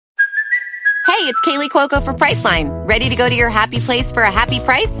it's Kaylee Cuoco for Priceline. Ready to go to your happy place for a happy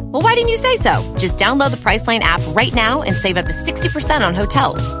price? Well, why didn't you say so? Just download the Priceline app right now and save up to 60% on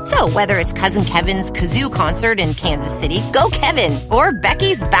hotels. So whether it's Cousin Kevin's Kazoo Concert in Kansas City, go Kevin, or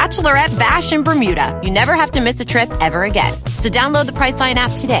Becky's Bachelorette Bash in Bermuda, you never have to miss a trip ever again. So download the Priceline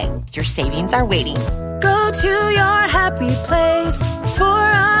app today. Your savings are waiting. Go to your happy place for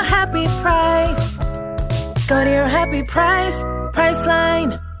a happy price. Go to your happy price,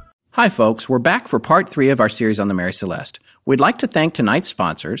 Priceline. Hi, folks. We're back for part 3 of our series on the Mary Celeste. We'd like to thank tonight's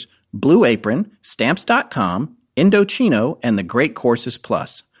sponsors, Blue Apron, Stamps.com, Indochino, and the Great Courses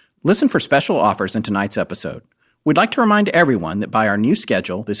Plus. Listen for special offers in tonight's episode. We'd like to remind everyone that by our new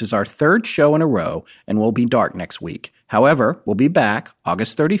schedule, this is our 3rd show in a row and will be dark next week. However, we'll be back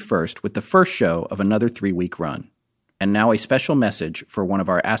August 31st with the first show of another 3-week run. And now a special message for one of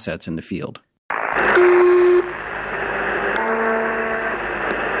our assets in the field.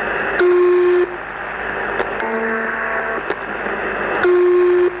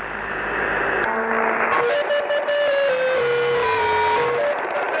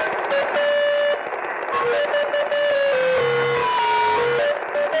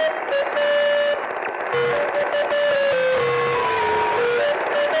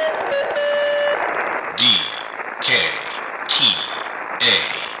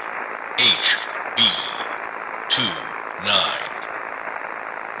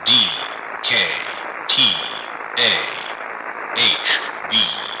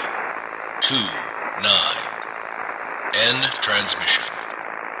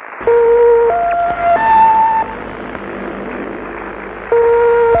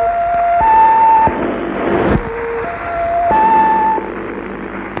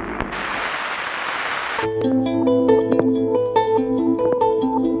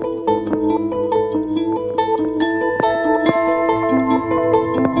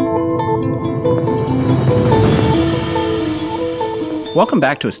 Welcome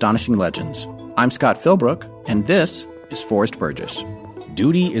back to Astonishing Legends. I'm Scott Philbrook, and this is Forrest Burgess.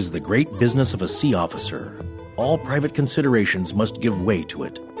 Duty is the great business of a sea officer. All private considerations must give way to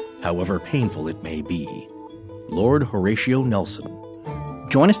it, however painful it may be. Lord Horatio Nelson.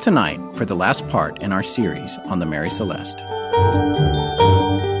 Join us tonight for the last part in our series on the Mary Celeste.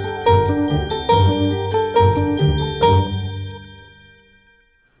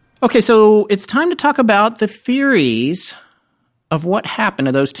 Okay, so it's time to talk about the theories of what happened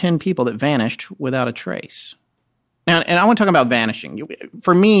to those 10 people that vanished without a trace. And I want to talk about vanishing.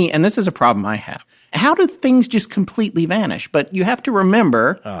 For me, and this is a problem I have, how do things just completely vanish? But you have to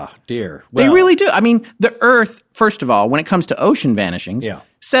remember... Oh, dear. Well, they really do. I mean, the Earth, first of all, when it comes to ocean vanishings,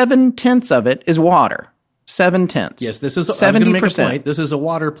 7/10 of it is water. 7/10. Yes, this is... 70%. I was going to make a point. This is a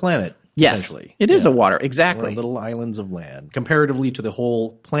water planet, essentially. It is a water, exactly. We're little islands of land, comparatively to the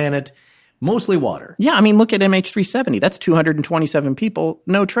whole planet. Mostly water. Yeah, I mean, look at MH370. That's 227 people,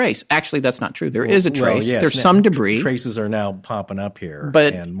 no trace. Actually, that's not true. There is a trace. Yes, there's some debris. Traces are now popping up here,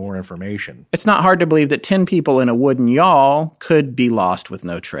 but and more information. It's not hard to believe that 10 people in a wooden yawl could be lost with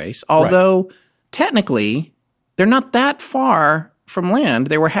no trace, although technically they're not that far from land.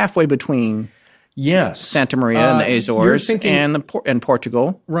 They were halfway between Santa Maria and the Azores and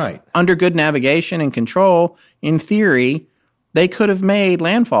Portugal. Right. Under good navigation and control, in theory, they could have made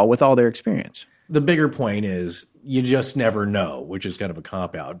landfall with all their experience. The bigger point is you just never know, which is kind of a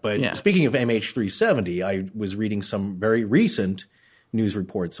cop-out. But speaking of MH370, I was reading some very recent news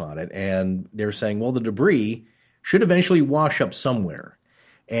reports on it, and they're saying, well, the debris should eventually wash up somewhere.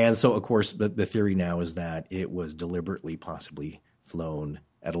 And so, of course, the theory now is that it was deliberately possibly flown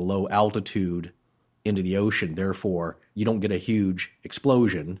at a low altitude into the ocean. Therefore, you don't get a huge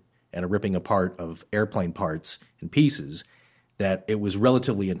explosion and a ripping apart of airplane parts in pieces, that it was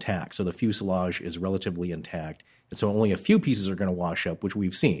relatively intact. So the fuselage is relatively intact. And so only a few pieces are going to wash up, which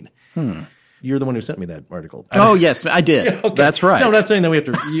we've seen. You're the one who sent me that article. Oh, yes, I did. Okay. That's right. No, I'm not saying that we have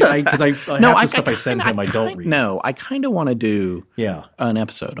to, because I have stuff I send him I don't read. No, I kind of want to do an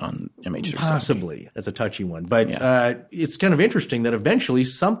episode on MH370. Possibly. That's a touchy one. But it's kind of interesting that eventually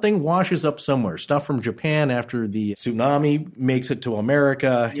something washes up somewhere. Stuff from Japan after the tsunami makes it to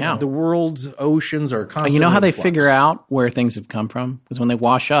America. Yeah. The world's oceans are constantly You know how they in flux. figure out where things have come from? Because when they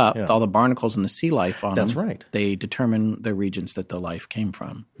wash up with all the barnacles and the sea life on them, That's right. They determine the regions that the life came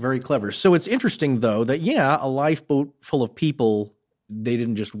from. Very clever. So it's interesting, though, that, a lifeboat full of people, they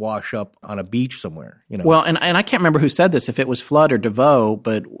didn't just wash up on a beach somewhere. Well, and I can't remember who said this, if it was Flood or DeVoe,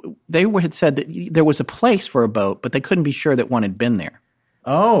 but they had said that there was a place for a boat, but they couldn't be sure that one had been there.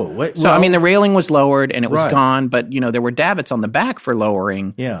 Oh. Wait, so, the railing was lowered and it was gone, but, there were davits on the back for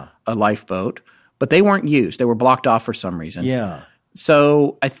lowering a lifeboat, but they weren't used. They were blocked off for some reason. Yeah.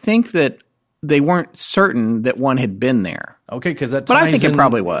 So I think that they weren't certain that one had been there. Okay, because that But I think ties it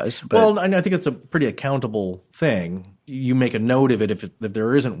probably was. But, well, I think it's a pretty accountable thing. You make a note of it if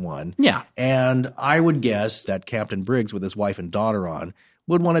there isn't one. Yeah. And I would guess that Captain Briggs, with his wife and daughter on,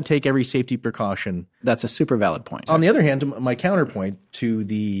 would want to take every safety precaution. That's a super valid point. On the other hand, my counterpoint to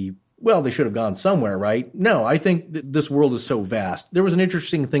the, well, they should have gone somewhere, right? No, I think this world is so vast. There was an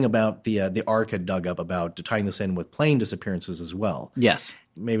interesting thing about the Ark had dug up about tying this in with plane disappearances as well. Yes.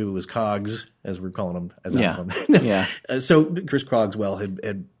 Maybe it was Cogs, as we're calling them. As Yeah. Yeah. So Chris Cogswell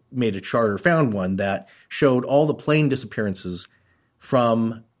had made a chart or found one that showed all the plane disappearances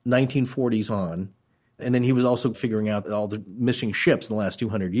from 1940s on. And then he was also figuring out all the missing ships in the last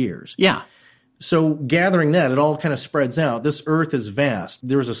 200 years. Yeah. So gathering that, it all kind of spreads out. This Earth is vast.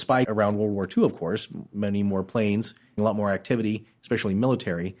 There was a spike around World War II, of course, many more planes, a lot more activity, especially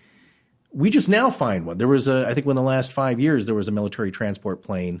military. We just now find one. There was I think in the last 5 years, there was a military transport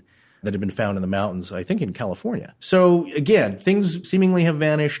plane that had been found in the mountains, I think in California. So again, things seemingly have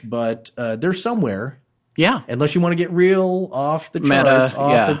vanished, but they're somewhere. Yeah. Unless you want to get real off the charts,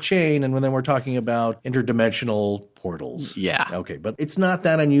 off the chain, and then we're talking about interdimensional portals. Yeah. Okay, but it's not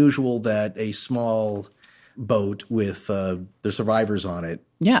that unusual that a small boat with the survivors on it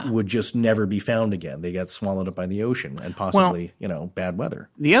would just never be found again. They got swallowed up by the ocean and possibly, bad weather.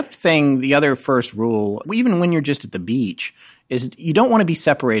 The other thing, the other first rule, even when you're just at the beach, is you don't want to be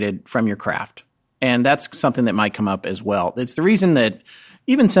separated from your craft. And that's something that might come up as well. It's the reason that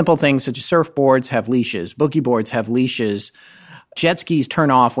even simple things such as surfboards have leashes, boogie boards have leashes, jet skis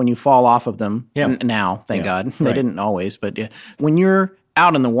turn off when you fall off of them now, thank God. They didn't always. But when you're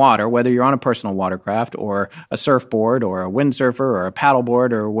out in the water, whether you're on a personal watercraft or a surfboard or a windsurfer or a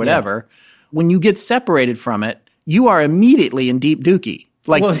paddleboard or whatever, when you get separated from it, you are immediately in deep dookie.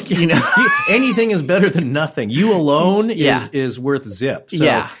 Like, anything is better than nothing. You alone is worth zip.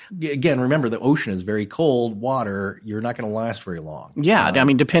 So, again, remember, the ocean is very cold water. You're not going to last very long. Yeah. I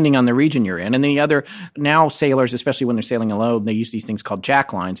mean, depending on the region you're in. And the other, now sailors, especially when they're sailing alone, they use these things called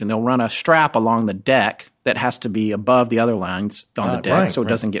jack lines, and they'll run a strap along the deck that has to be above the other lines on the deck so it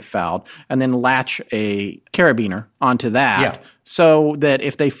doesn't get fouled, and then latch a carabiner onto that so that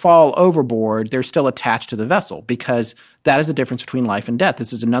if they fall overboard, they're still attached to the vessel, because that is the difference between life and death.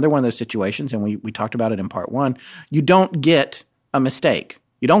 This is another one of those situations, and we talked about it in part one. You don't get a mistake.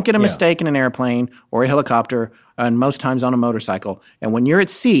 You don't get a mistake in an airplane or a helicopter, and most times on a motorcycle. And when you're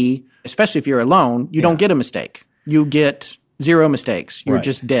at sea, especially if you're alone, you don't get a mistake. You get zero mistakes. You're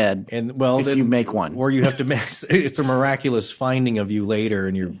just dead. And if you make one, or you have to make it's a miraculous finding of you later,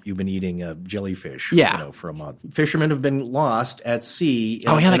 and you've been eating a jellyfish, for a month. Fishermen have been lost at sea.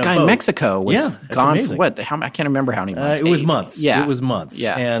 That guy in Mexico was gone. Amazing. For what? I can't remember how many months. It was months. Yeah, it was months.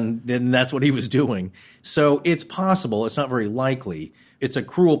 Yeah, and that's what he was doing. So it's possible. It's not very likely. It's a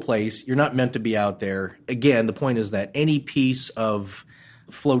cruel place. You're not meant to be out there. Again, the point is that any piece of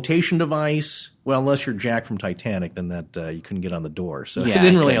flotation device, well, unless you're Jack from Titanic, then that you couldn't get on the door. So it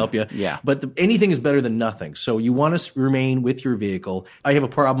didn't really help you. Yeah. But anything is better than nothing. So you want to remain with your vehicle. I have a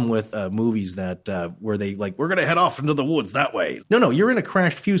problem with movies that where they we're going to head off into the woods that way. No, you're in a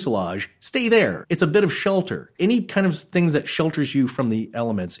crashed fuselage. Stay there. It's a bit of shelter. Any kind of things that shelters you from the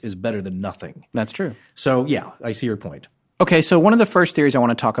elements is better than nothing. That's true. So, I see your point. Okay, so one of the first theories I want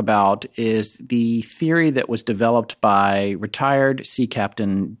to talk about is the theory that was developed by retired sea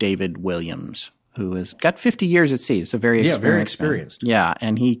captain David Williams, who has got 50 years at sea. It's a very experienced. Yeah,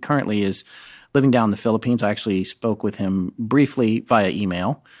 and he currently is living down in the Philippines. I actually spoke with him briefly via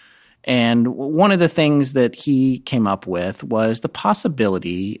email. And one of the things that he came up with was the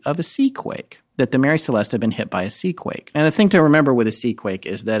possibility of a seaquake, that the Mary Celeste had been hit by a seaquake. And the thing to remember with a seaquake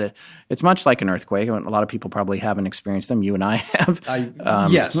is that it's much like an earthquake. A lot of people probably haven't experienced them. You and I have.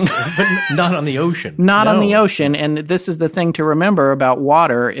 Yes, but not on the ocean. Not on the ocean. And this is the thing to remember about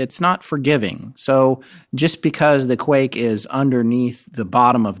water. It's not forgiving. So just because the quake is underneath the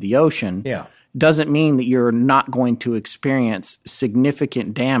bottom of the ocean doesn't mean that you're not going to experience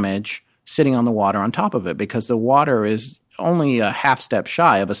significant damage sitting on the water on top of it, because the water is only a half step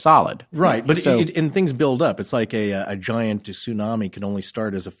shy of a solid. Right, but and things build up. It's like a giant tsunami can only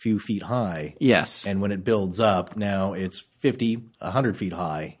start as a few feet high. Yes. And when it builds up, now it's 50, 100 feet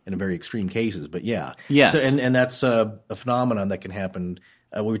high in very extreme cases. But Yes. So, and that's a phenomenon that can happen.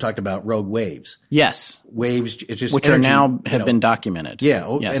 We talked about rogue waves. Yes. Waves, it's just which energy, are now have been documented. Yeah,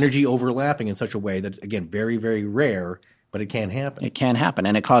 energy overlapping in such a way that's, again, very, very rare, but it can happen. It can happen,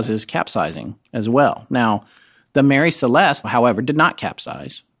 and it causes capsizing as well. Now, the Mary Celeste, however, did not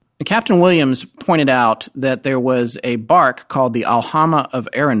capsize. Captain Williams pointed out that there was a bark called the Alhama of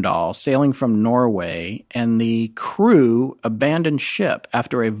Arendal sailing from Norway, and the crew abandoned ship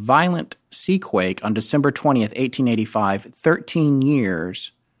after a violent seaquake on December 20th, 1885, 13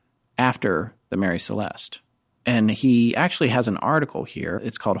 years after the Mary Celeste. And he actually has an article here.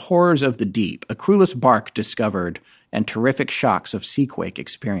 It's called Horrors of the Deep, a crewless bark discovered and terrific shocks of seaquake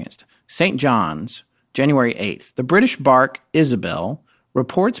experienced. St. John's, January 8th. The British bark Isabel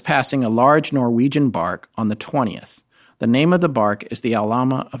reports passing a large Norwegian bark on the 20th. The name of the bark is the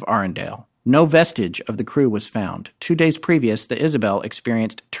Alhama of Arendal. No vestige of the crew was found. 2 days previous, the Isabel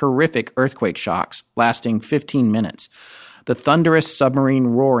experienced terrific earthquake shocks lasting 15 minutes. The thunderous submarine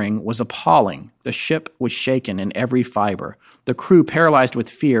roaring was appalling. The ship was shaken in every fiber. The crew, paralyzed with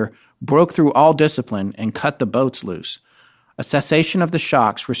fear, broke through all discipline and cut the boats loose. A cessation of the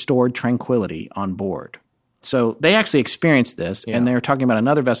shocks restored tranquility on board. So they actually experienced this, and they're talking about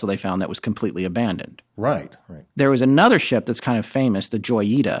another vessel they found that was completely abandoned. Right. There was another ship that's kind of famous, the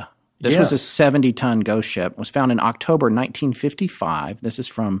Joyita. This was a 70-ton ghost ship. It was found in October 1955. This is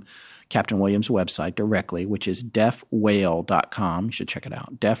from Captain Williams' website directly, which is deafwhale.com. You should check it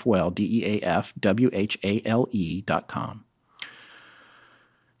out. Deafwhale, DEAFWHALE.com.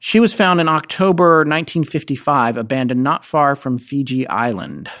 She was found in October 1955, abandoned not far from Fiji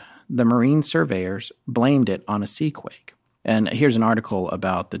Island. The marine surveyors blamed it on a seaquake. And here's an article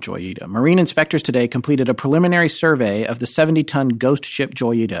about the Joyita. Marine inspectors today completed a preliminary survey of the 70-ton ghost ship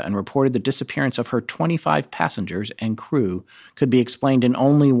Joyita and reported the disappearance of her 25 passengers and crew could be explained in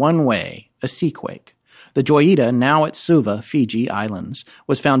only one way, a seaquake. The Joyita, now at Suva, Fiji Islands,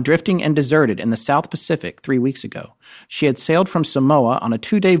 was found drifting and deserted in the South Pacific 3 weeks ago. She had sailed from Samoa on a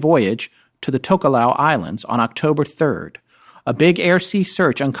 2-day voyage to the Tokelau Islands on October 3rd. A big air-sea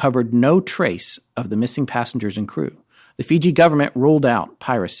search uncovered no trace of the missing passengers and crew. The Fiji government ruled out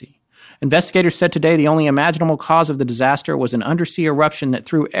piracy. Investigators said today the only imaginable cause of the disaster was an undersea eruption that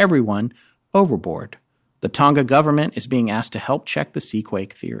threw everyone overboard. The Tonga government is being asked to help check the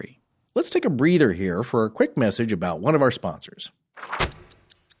seaquake theory. Let's take a breather here for a quick message about one of our sponsors.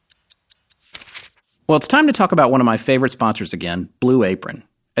 Well, it's time to talk about one of my favorite sponsors again, Blue Apron.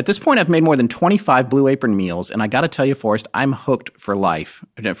 At this point, I've made more than 25 Blue Apron meals, and I got to tell you, Forrest, I'm hooked for life.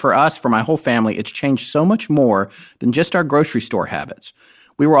 For us, for my whole family, it's changed so much more than just our grocery store habits.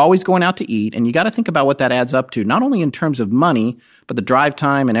 We were always going out to eat, and you got to think about what that adds up to, not only in terms of money, but the drive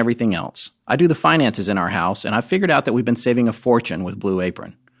time and everything else. I do the finances in our house, and I've figured out that we've been saving a fortune with Blue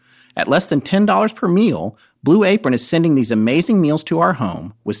Apron. At less than $10 per meal, Blue Apron is sending these amazing meals to our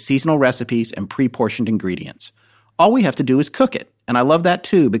home with seasonal recipes and pre-portioned ingredients. All we have to do is cook it. And I love that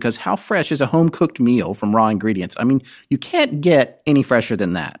too, because how fresh is a home-cooked meal from raw ingredients? I mean, you can't get any fresher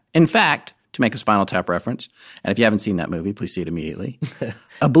than that. In fact, to make a Spinal Tap reference, and if you haven't seen that movie, please see it immediately,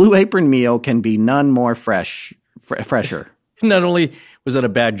 a Blue Apron meal can be none more fresher. Not only was that a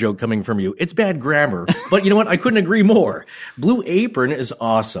bad joke coming from you, it's bad grammar. But you know what? I couldn't agree more. Blue Apron is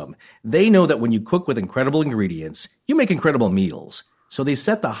awesome. They know that when you cook with incredible ingredients, you make incredible meals. So they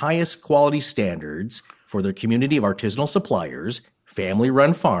set the highest quality standards for their community of artisanal suppliers,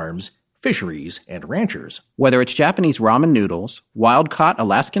 family-run farms, fisheries, and ranchers. Whether it's Japanese ramen noodles, wild-caught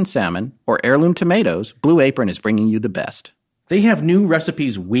Alaskan salmon, or heirloom tomatoes, Blue Apron is bringing you the best. They have new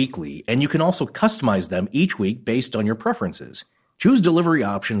recipes weekly, and you can also customize them each week based on your preferences. Choose delivery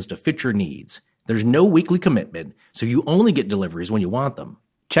options to fit your needs. There's no weekly commitment, so you only get deliveries when you want them.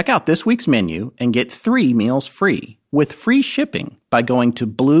 Check out this week's menu and get 3 meals free with free shipping by going to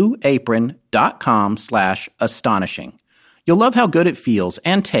blueapron.com/astonishing. You'll love how good it feels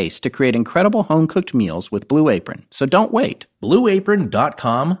and tastes to create incredible home-cooked meals with Blue Apron, so don't wait.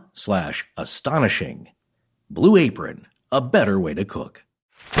 blueapron.com/astonishing. Blue Apron, a better way to cook.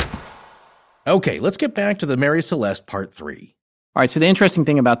 Okay, let's get back to the Mary Celeste Part 3. All right, so the interesting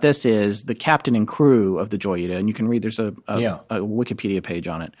thing about this is the captain and crew of the Joyita, and you can read, there's a Wikipedia page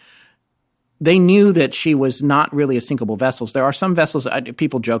on it. They knew that she was not really a sinkable vessel. There are some vessels,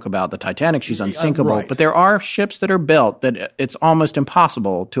 people joke about the Titanic, she's unsinkable, right. But there are ships that are built that it's almost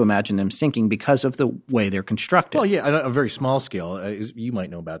impossible to imagine them sinking because of the way they're constructed. Well, yeah, on a very small scale, you might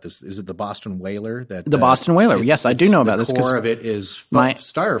know about this. Is it the Boston Whaler? The Boston Whaler, yes, I do know about this. The core of it is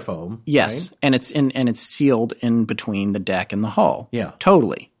styrofoam. Yes, right? and it's sealed in between the deck and the hull. Yeah.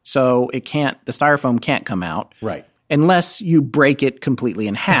 Totally. So the styrofoam can't come out. Right. Unless you break it completely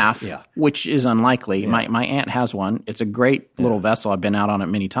in half, Yeah. which is unlikely. Yeah. My aunt has one. It's a great little vessel. I've been out on it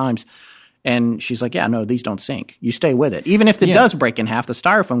many times. And she's like, yeah, no, these don't sink. You stay with it. Even if it does break in half, the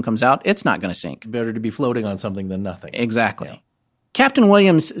styrofoam comes out, it's not going to sink. Better to be floating on something than nothing. Exactly. Yeah. Captain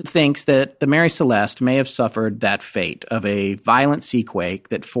Williams thinks that the Mary Celeste may have suffered that fate of a violent sea quake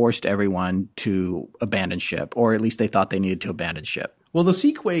that forced everyone to abandon ship, or at least they thought they needed to abandon ship. Well, the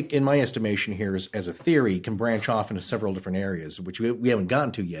sea quake, in my estimation here, as a theory, can branch off into several different areas, which we haven't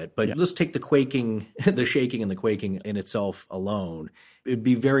gotten to yet. But let's take the quaking, the shaking and the quaking in itself alone. It'd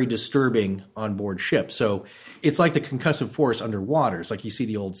be very disturbing on board ship. So it's like the concussive force underwater. It's like you see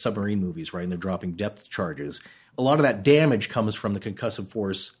the old submarine movies, right? And they're dropping depth charges. A lot of that damage comes from the concussive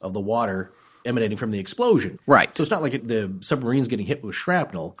force of the water emanating from the explosion. Right. So it's not like the submarine's getting hit with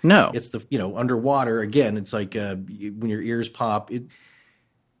shrapnel. No. It's underwater, again, it's like when your ears pop,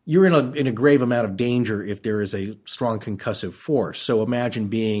 you're in a grave amount of danger if there is a strong concussive force. So imagine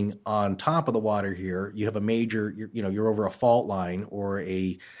being on top of the water here. You have a major, you're over a fault line or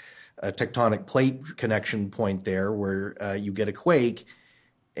a tectonic plate connection point there where you get a quake,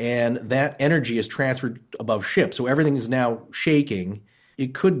 and that energy is transferred above ship. So everything is now shaking.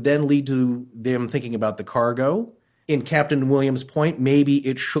 It could then lead to them thinking about the cargo. In Captain Williams' point, maybe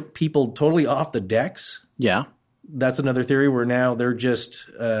it shook people totally off the decks. Yeah. That's another theory where now they're just,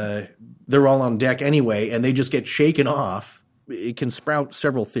 they're all on deck anyway, and they just get shaken off. It can sprout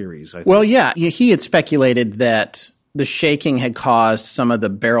several theories, I think. Well, yeah. He had speculated that the shaking had caused some of the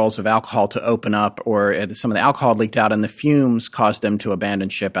barrels of alcohol to open up, or some of the alcohol leaked out, and the fumes caused them to abandon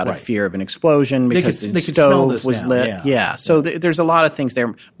ship out of fear of an explosion because the stove was lit. Yeah. So there's a lot of things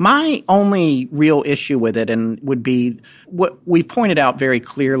there. My only real issue with it would be what we pointed out very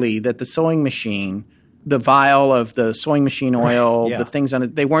clearly, that the sewing machine, the vial of the sewing machine oil, the things on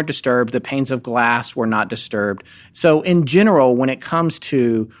it, they weren't disturbed. The panes of glass were not disturbed. So in general, when it comes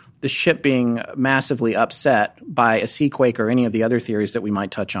to the ship being massively upset by a sea quake or any of the other theories that we might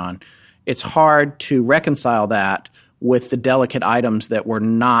touch on, it's hard to reconcile that with the delicate items that were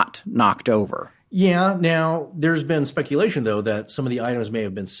not knocked over. Yeah. Now, there's been speculation, though, that some of the items may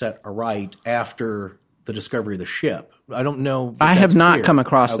have been set aright after the discovery of the ship. I don't know. I have not come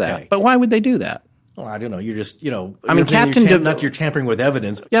across that. But why would they do that? Well, I don't know. You're just, I mean, Captain DeVoe. You're tampering with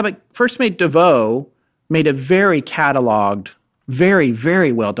evidence. Yeah, but First Mate DeVoe made a very cataloged, very,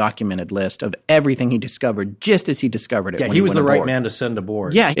 very well-documented list of everything he discovered just as he discovered it. Yeah, when he was the right aboard. Man to send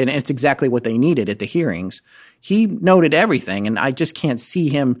aboard. Yeah, and it's exactly what they needed at the hearings. He noted everything, and I just can't see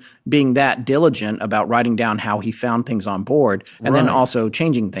him being that diligent about writing down how he found things on board and then also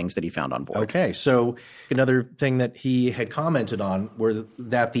changing things that he found on board. Okay, so another thing that he had commented on were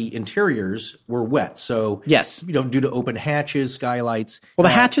that the interiors were wet. So, yes, due to open hatches, skylights. Well, the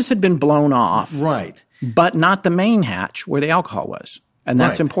hatches had been blown off. Right. But not the main hatch where the alcohol was. And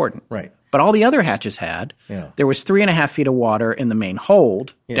that's important. Right. But all the other hatches had. Yeah. There was 3.5 feet of water in the main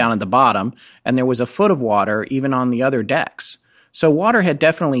hold down at the bottom, and there was a foot of water even on the other decks. So water had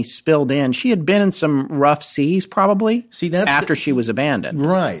definitely spilled in. She had been in some rough seas probably after she was abandoned.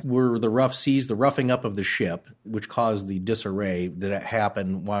 Right. Were the rough seas, the roughing up of the ship, which caused the disarray, did it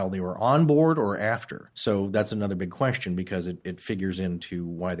happen while they were on board or after? So that's another big question because it figures into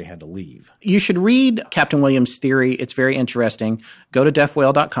why they had to leave. You should read Captain Williams' theory. It's very interesting. Go to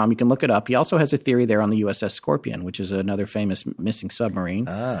deafwhale.com. You can look it up. He also has a theory there on the USS Scorpion, which is another famous missing submarine.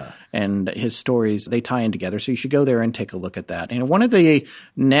 And his stories, they tie in together. So you should go there and take a look at that. And one of the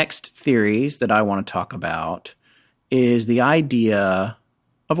next theories that I want to talk about is the idea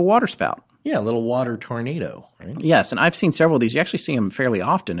of a waterspout. Yeah, a little water tornado. Right? Yes, and I've seen several of these. You actually see them fairly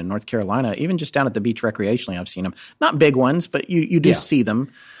often in North Carolina, even just down at the beach recreationally. I've seen them. Not big ones, but you do see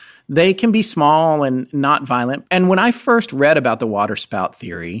them. They can be small and not violent. And when I first read about the waterspout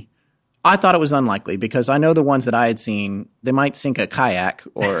theory, I thought it was unlikely because I know the ones that I had seen, they might sink a kayak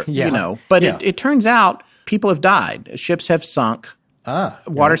or, but it turns out people have died. Ships have sunk.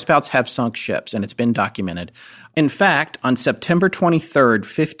 Waterspouts have sunk ships, and it's been documented. In fact, on September 23rd,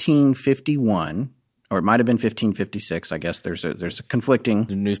 1551, or it might have been 1556. I guess there's a conflicting.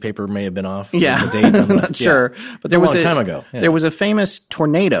 The newspaper may have been off. Yeah, the date. I'm not sure. But there was a long time ago. Yeah. There was a famous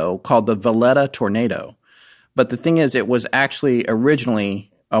tornado called the Valletta tornado. But the thing is, it was actually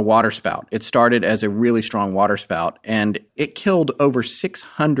originally a waterspout. It started as a really strong waterspout, and it killed over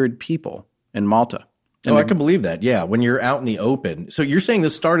 600 people in Malta. And I can believe that. Yeah, when you're out in the open. So you're saying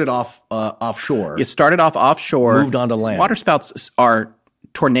this started off offshore. It started off offshore. Moved onto land. Waterspouts are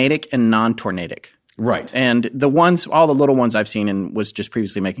tornadic and non-tornadic. Right. And the ones, all the little ones I've seen and was just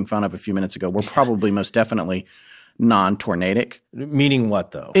previously making fun of a few minutes ago were probably most definitely non-tornadic. Meaning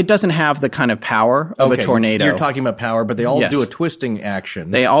what, though? It doesn't have the kind of power of a tornado. You're talking about power, but they all do a twisting action.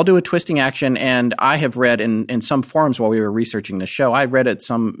 They all do a twisting action, and I have read in some forums while we were researching the show, I read it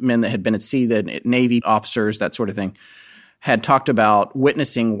some men that had been at sea, the Navy officers, that sort of thing, had talked about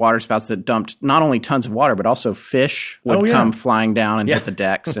witnessing waterspouts that dumped not only tons of water, but also fish would come flying down and hit the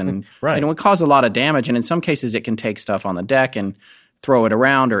decks. And, and it would cause a lot of damage. And in some cases, it can take stuff on the deck and throw it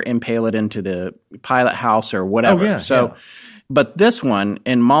around or impale it into the pilot house or whatever. But this one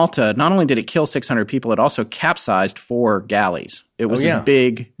in Malta, not only did it kill 600 people, it also capsized 4 galleys. It was a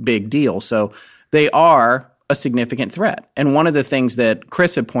big, big deal. So they are a significant threat. And one of the things that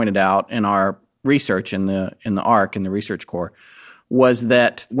Chris had pointed out in our research in the ARC, in the research corps, was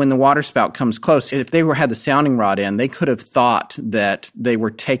that when the waterspout comes close, if they had the sounding rod in, they could have thought that they were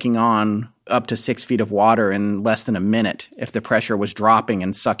taking on up to 6 feet of water in less than a minute if the pressure was dropping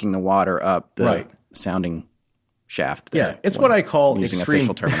and sucking the water up the sounding shaft. It's what I call using extreme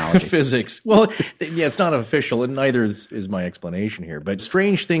official terminology. Physics. Well, it's not official, and neither is my explanation here. But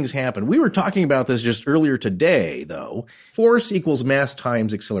strange things happen. We were talking about this just earlier today, though. Force equals mass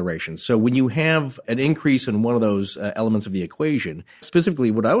times acceleration. So when you have an increase in one of those elements of the equation, specifically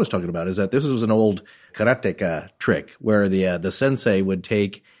what I was talking about is that this was an old karateka trick where the sensei would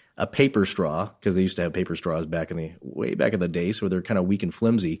take a paper straw, because they used to have paper straws way back in the day, so they're kind of weak and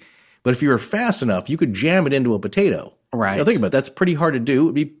flimsy. But if you were fast enough, you could jam it into a potato. Right. Now think about it. That's pretty hard to do.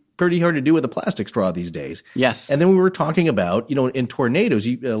 It'd be pretty hard to do with a plastic straw these days. Yes. And then we were talking about, in tornadoes,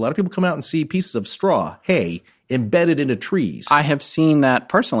 a lot of people come out and see pieces of straw, hay, embedded into trees. I have seen that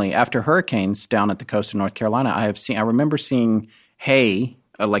personally after hurricanes down at the coast of North Carolina. I remember seeing hay,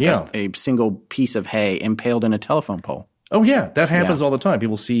 a single piece of hay impaled in a telephone pole. Oh, yeah. That happens all the time.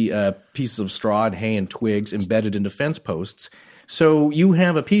 People see pieces of straw and hay and twigs embedded into fence posts. So you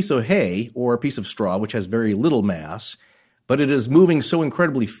have a piece of hay or a piece of straw which has very little mass, but it is moving so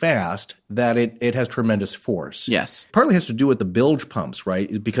incredibly fast that it has tremendous force. Yes. Partly has to do with the bilge pumps,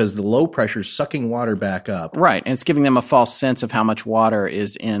 right? Because the low pressure is sucking water back up. Right. And it's giving them a false sense of how much water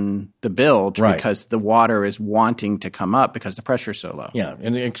is in the bilge because the water is wanting to come up because the pressure is so low. Yeah.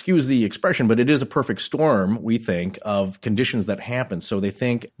 And excuse the expression, but it is a perfect storm, we think, of conditions that happen. So they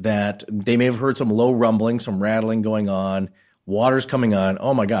think that they may have heard some low rumbling, some rattling going on. Water's coming on.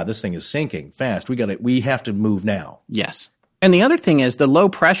 Oh my God, this thing is sinking fast. We have to move now. Yes. And the other thing is the low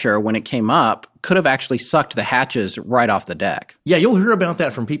pressure, when it came up, could have actually sucked the hatches right off the deck. Yeah, you'll hear about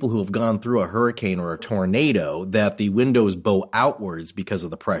that from people who have gone through a hurricane or a tornado, that the windows bow outwards because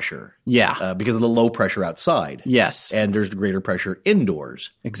of the pressure. Yeah. Because of the low pressure outside. Yes. And there's greater pressure indoors.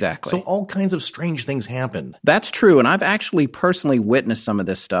 Exactly. So all kinds of strange things happen. That's true. And I've actually personally witnessed some of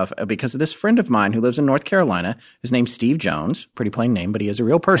this stuff because of this friend of mine who lives in North Carolina. His name's Steve Jones. Pretty plain name, but he is a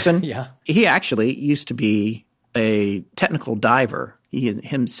real person. Yeah. He actually used to be a technical diver. He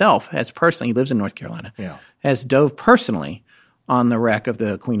himself he lives in North Carolina, has dove personally on the wreck of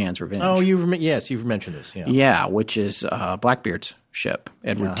the Queen Anne's Revenge. Oh, you've mentioned this. Yeah, which is Blackbeard's ship,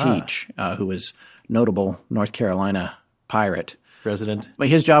 Edward Teach, who was notable North Carolina pirate. President. But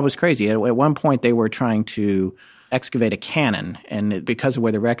his job was crazy. At one point, they were trying to excavate a cannon, and because of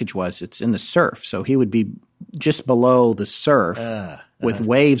where the wreckage was, it's in the surf. So he would be just below the surf with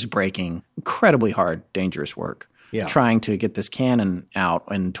waves breaking. Incredibly hard, dangerous work. Yeah. Trying to get this cannon out,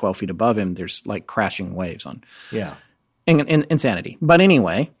 and 12 feet above him, there's like crashing waves on. Yeah. Insanity. But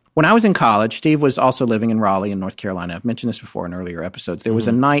anyway, when I was in college, Steve was also living in Raleigh in North Carolina. I've mentioned this before in earlier episodes. There was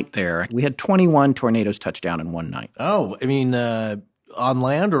a night there. We had 21 tornadoes touch down in one night. Oh, I mean, on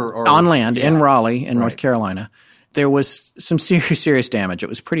land or? On land in Raleigh in North Carolina. There was some serious damage. It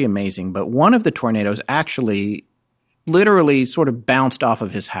was pretty amazing. But one of the tornadoes actually literally sort of bounced off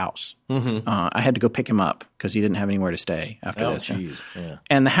of his house. I had to go pick him up because he didn't have anywhere to stay after this. Geez. Yeah.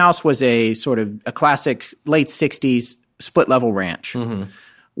 And the house was a sort of a classic late 60s split-level ranch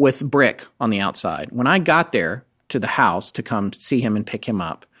with brick on the outside. When I got there to the house to come see him and pick him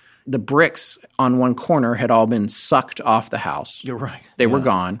up, the bricks on one corner had all been sucked off the house. You're right. They were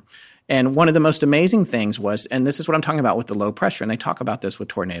gone. And one of the most amazing things was, and this is what I'm talking about with the low pressure, and they talk about this with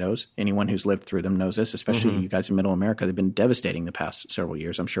tornadoes. Anyone who's lived through them knows this, especially you guys in Middle America. They've been devastating the past several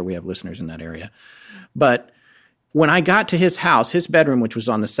years. I'm sure we have listeners in that area. But when I got to his house, his bedroom, which was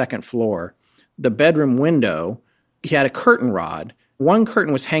on the second floor, the bedroom window, he had a curtain rod. One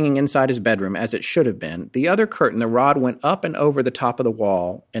curtain was hanging inside his bedroom, as it should have been. The other curtain, the rod went up and over the top of the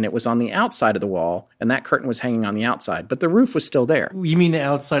wall, and it was on the outside of the wall, and that curtain was hanging on the outside. But the roof was still there. You mean the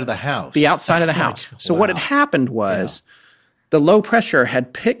outside of the house? The outside of the house. So what had happened was the low pressure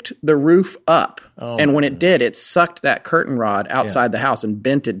had picked the roof up, and when it did, it sucked that curtain rod outside the house and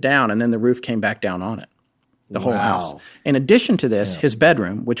bent it down, and then the roof came back down on it. The whole house. In addition to this, his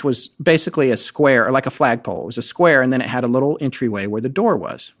bedroom, which was basically a square, or like a flagpole. It was a square, and then it had a little entryway where the door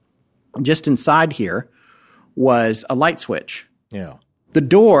was. Just inside here was a light switch. Yeah. The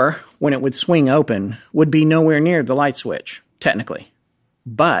door, when it would swing open, would be nowhere near the light switch, technically.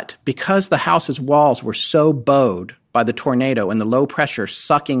 But because the house's walls were so bowed by the tornado and the low pressure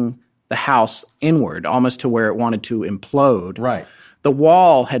sucking the house inward, almost to where it wanted to implode, right, the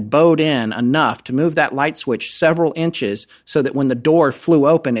wall had bowed in enough to move that light switch several inches so that when the door flew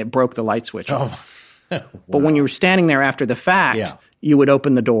open, it broke the light switch off. Wow. But when you were standing there after the fact, you would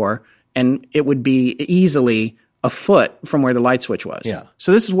open the door and it would be easily a foot from where the light switch was. Yeah.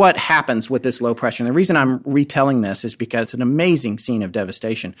 So this is what happens with this low pressure. And the reason I'm retelling this is because it's an amazing scene of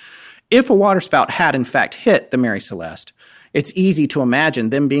devastation. If a waterspout had in fact hit the Mary Celeste, it's easy to imagine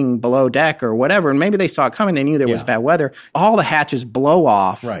them being below deck or whatever, and maybe they saw it coming. They knew there was bad weather. All the hatches blow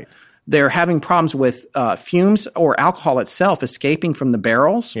off. Right. They're having problems with fumes or alcohol itself escaping from the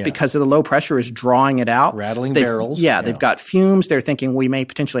barrels because of the low pressure is drawing it out. Rattling barrels. Yeah, they've got fumes. They're thinking we may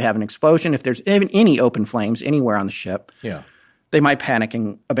potentially have an explosion. If there's even any open flames anywhere on the ship, they might panic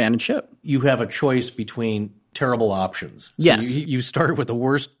and abandon ship. You have a choice between terrible options. So yes. You start with the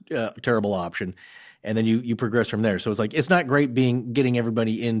worst terrible option, and then you progress from there. So it's like, it's not great getting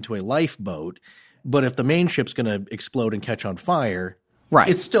everybody into a lifeboat, but if the main ship's going to explode and catch on fire, right,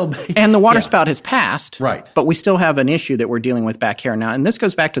 it's still and the waterspout has passed, right? But we still have an issue that we're dealing with back here now, and this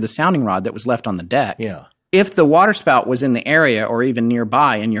goes back to the sounding rod that was left on the deck. Yeah. If the waterspout was in the area or even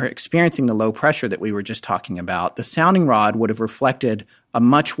nearby and you're experiencing the low pressure that we were just talking about, the sounding rod would have reflected a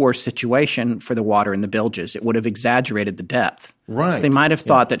much worse situation for the water in the bilges. It would have exaggerated the depth. Right. So they might have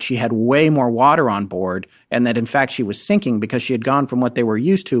thought that she had way more water on board and that in fact she was sinking because she had gone from what they were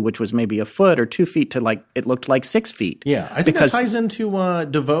used to, which was maybe a foot or 2 feet, to like it looked like 6 feet. Yeah, I think that ties into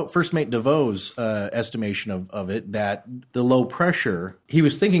First Mate DeVoe's estimation of it, that the low pressure, he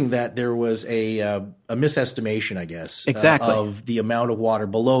was thinking that there was a misestimation, I guess, exactly, of the amount of water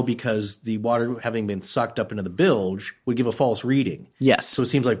below, because the water having been sucked up into the bilge would give a false reading. Yes. So it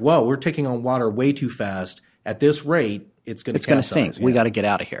seems like, whoa, we're taking on water way too fast. At this rate, it's going to sink. Yeah. We got to get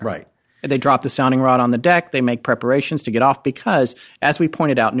out of here. Right. They drop the sounding rod on the deck. They make preparations to get off because, as we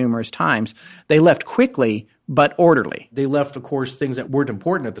pointed out numerous times, they left quickly but orderly. They left, of course, things that weren't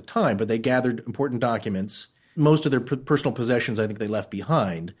important at the time, but they gathered important documents. Most of their personal possessions, I think, they left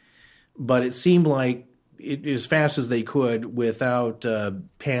behind. But it seemed like as fast as they could without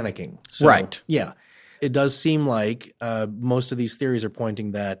panicking. So, right. Yeah. It does seem like most of these theories are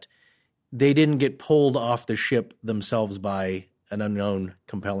pointing that they didn't get pulled off the ship themselves by an unknown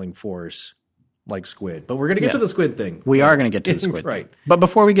compelling force like squid. But we're going to get to the squid thing. We are going to get to the squid right. thing. But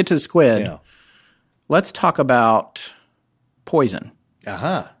before we get to the squid, let's talk about poison.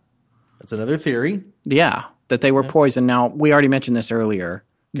 Aha. That's another theory. Yeah, that they were poisoned. Now, we already mentioned this earlier.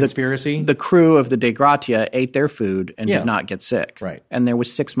 Conspiracy? The crew of the Dei Gratia ate their food and did not get sick. Right. And there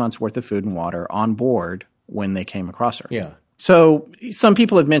was 6 months worth of food and water on board when they came across her. Yeah. So some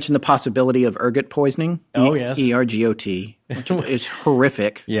people have mentioned the possibility of ergot poisoning. Oh, yes. ERGOT, which is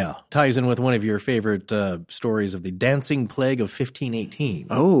horrific. Yeah. Ties in with one of your favorite stories of the dancing plague of 1518.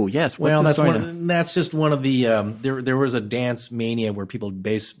 Oh, yes. That's just one of the there was a dance mania where people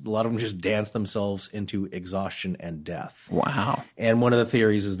a lot of them just danced themselves into exhaustion and death. Wow. And one of the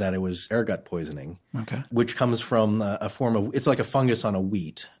theories is that it was ergot poisoning, which comes from a form of, it's like a fungus on a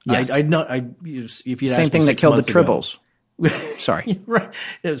wheat. Yes. If you'd same thing that killed the tribbles. Sorry. Right.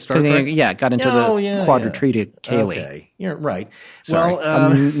 Got into the Quadritriticale. Okay. You're right. Sorry.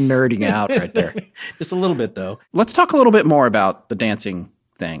 Well, I'm nerding out right there. Just a little bit, though. Let's talk a little bit more about the dancing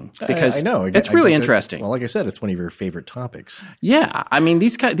thing, because I know. it's really interesting. Well, like I said, it's one of your favorite topics. Yeah. I mean,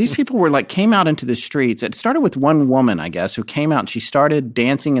 these people were came out into the streets. It started with one woman, I guess, who came out and she started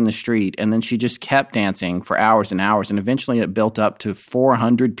dancing in the street, and then she just kept dancing for hours and hours, and eventually it built up to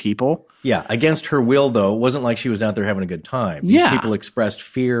 400 people. Yeah, against her will, though. It wasn't like she was out there having a good time. These people expressed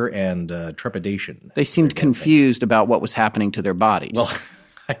fear and trepidation. They seemed confused about what was happening to their bodies. Well,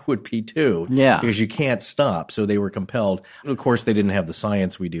 I would be too. Yeah. Because you can't stop. So they were compelled. Of course, they didn't have the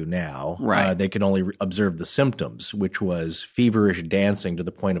science we do now. Right. They could only observe the symptoms, which was feverish dancing to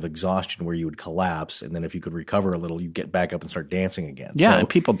the point of exhaustion where you would collapse. And then if you could recover a little, you'd get back up and start dancing again. Yeah, so and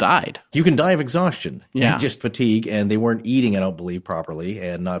people died. You can die of exhaustion. Yeah. And just fatigue. And they weren't eating, I don't believe, properly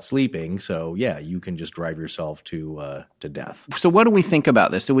and not sleeping. So, yeah, you can just drive yourself to death. So what do we think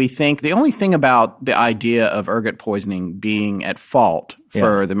about this? Do we think the only thing about the idea of ergot poisoning being at fault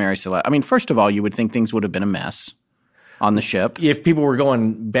for the Mary Celeste? I mean, first of all, you would think things would have been a mess. on the ship. If people were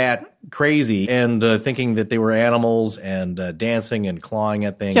going bat crazy and thinking that they were animals and dancing and clawing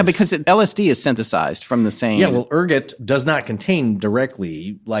at things. Yeah, because LSD is synthesized from the same... Yeah, well, ergot does not contain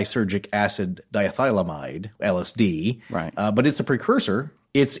directly lysergic acid diethylamide, LSD. Right. But it's a precursor.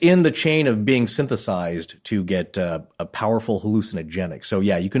 It's in the chain of being synthesized to get a powerful hallucinogenic. So,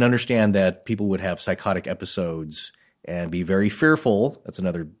 yeah, you can understand that people would have psychotic episodes and be very fearful. That's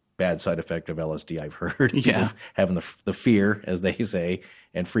another bad side effect of LSD, I've heard. Yeah. Having the fear, as they say,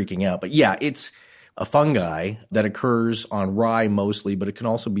 and freaking out. But, yeah, it's a fungi that occurs on rye mostly, but it can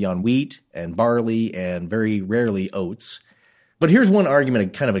also be on wheat and barley and very rarely oats. But here's one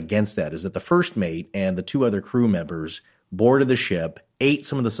argument kind of against that, is that the first mate and the 2 other crew members boarded the ship, ate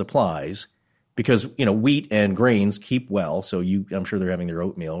some of the supplies, because, wheat and grains keep well, so I'm sure they're having their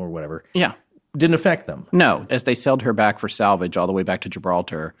oatmeal or whatever. Yeah. Didn't affect them. No. As they sailed her back for salvage all the way back to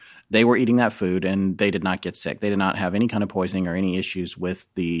Gibraltar, they were eating that food and they did not get sick. They did not have any kind of poisoning or any issues with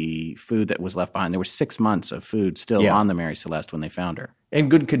the food that was left behind. There were 6 months of food still on the Mary Celeste when they found her. In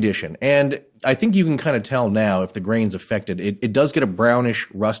good condition. And I think you can kind of tell now if the grain's affected. It does get a brownish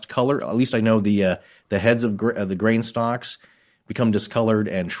rust color. At least I know the heads of the grain stalks become discolored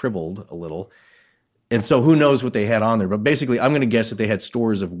and shriveled a little. And so who knows what they had on there. But basically, I'm going to guess that they had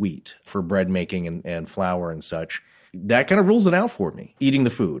stores of wheat for bread making and flour and such. That kind of rules it out for me, eating the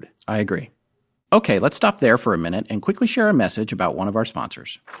food. I agree. Okay, let's stop there for a minute and quickly share a message about one of our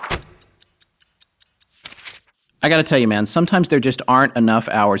sponsors. I got to tell you, man, sometimes there just aren't enough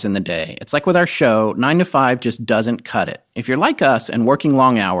hours in the day. It's like with our show, 9 to 5 just doesn't cut it. If you're like us and working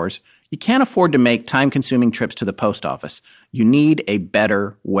long hours, you can't afford to make time-consuming trips to the post office. You need a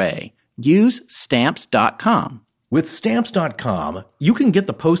better way. Use Stamps.com. With Stamps.com, you can get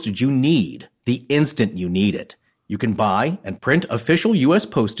the postage you need the instant you need it. You can buy and print official U.S.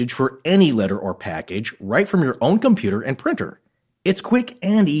 postage for any letter or package right from your own computer and printer. It's quick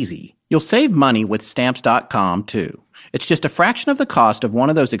and easy. You'll save money with Stamps.com, too. It's just a fraction of the cost of one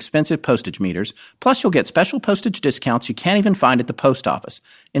of those expensive postage meters, plus you'll get special postage discounts you can't even find at the post office.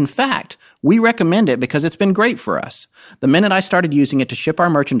 In fact, we recommend it because it's been great for us. The minute I started using it to ship our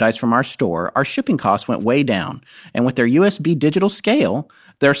merchandise from our store, our shipping costs went way down. And with their USB digital scale,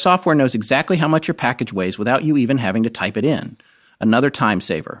 their software knows exactly how much your package weighs without you even having to type it in. Another time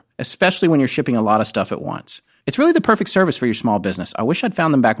saver, especially when you're shipping a lot of stuff at once. It's really the perfect service for your small business. I wish I'd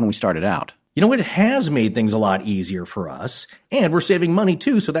found them back when we started out. You know, it has made things a lot easier for us, and we're saving money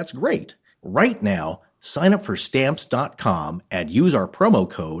too, so that's great. Right now, sign up for Stamps.com and use our promo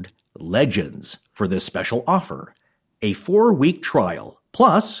code LEGENDS for this special offer. A 4-week trial,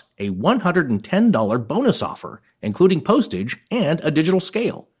 plus a $110 bonus offer, including postage and a digital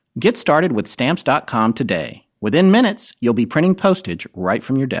scale. Get started with Stamps.com today. Within minutes, you'll be printing postage right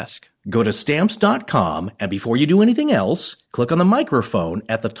from your desk. Go to Stamps.com, and before you do anything else, click on the microphone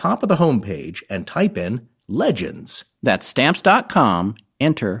at the top of the homepage and type in LEGENDS. That's Stamps.com,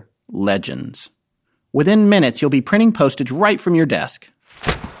 enter LEGENDS. Within minutes, you'll be printing postage right from your desk.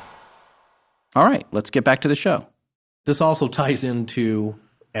 All right, let's get back to the show. This also ties into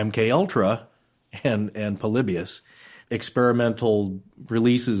MKUltra and Polybius. Experimental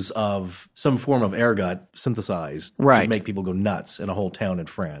releases of some form of ergot synthesized to make people go nuts in a whole town in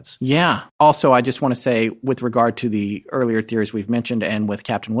France. Yeah. Also, I just want to say, with regard to the earlier theories we've mentioned and with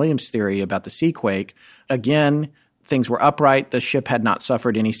Captain Williams' theory about the sea quake, again, things were upright. The ship had not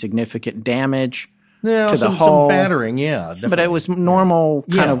suffered any significant damage to the hull. Some battering, yeah. Definitely. But it was normal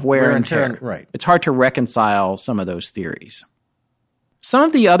kind of wear and tear. Right. It's hard to reconcile some of those theories. Some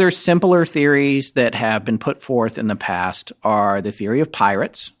of the other simpler theories that have been put forth in the past are the theory of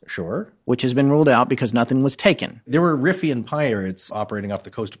pirates. Sure. Which has been ruled out because nothing was taken. There were Riffian pirates operating off the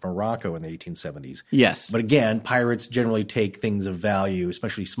coast of Morocco in the 1870s. Yes. But again, pirates generally take things of value,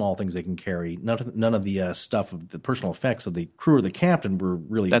 especially small things they can carry. None of the stuff of the personal effects of the crew or the captain were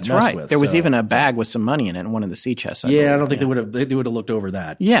really messed with. That's right. There was even a bag with some money in it in one of the sea chests. I don't think they would have looked over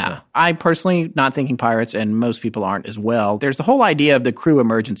that. Yeah. I personally not thinking pirates, and most people aren't as well. There's the whole idea of the crew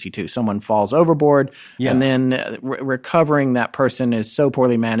emergency too. Someone falls overboard, and then recovering that person is so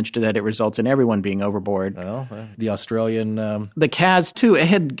poorly managed that it results in everyone being overboard. Well, the Australian... The Kaz, too, it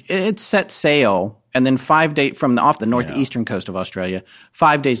had set sail, and then 5 days from off the northeastern coast of Australia,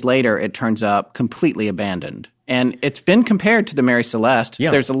 5 days later, it turns up completely abandoned. And it's been compared to the Mary Celeste.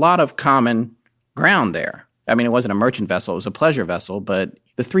 Yeah. There's a lot of common ground there. I mean, it wasn't a merchant vessel, it was a pleasure vessel, but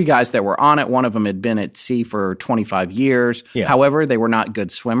the 3 guys that were on it, one of them had been at sea for 25 years. Yeah. However, they were not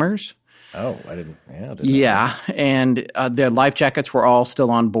good swimmers. Oh, I didn't. Yeah, and their life jackets were all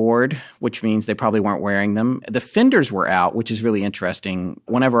still on board, which means they probably weren't wearing them. The fenders were out, which is really interesting.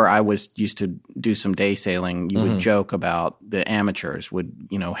 Whenever I used to do some day sailing, you would joke about the amateurs would,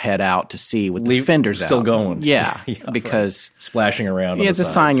 head out to sea with the fenders still out. Going. Yeah, because right. Splashing around. It's a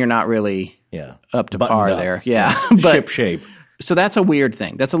sign you're not really up to par there. Yeah, but ship shape. So that's a weird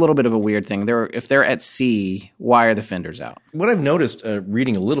thing. That's a little bit of a weird thing. If they're at sea, why are the fenders out? What I've noticed,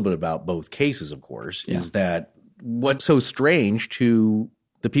 reading a little bit about both cases, of course, is that what's so strange to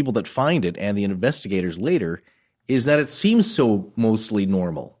the people that find it and the investigators later is that it seems so mostly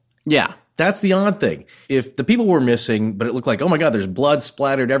normal. Yeah. That's the odd thing. If the people were missing, but it looked like, oh my God, there's blood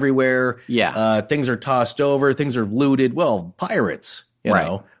splattered everywhere. Yeah. Things are tossed over. Things are looted. Well, pirates, you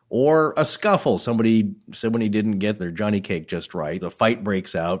know. Or a scuffle. Somebody didn't get their Johnny cake just right. A fight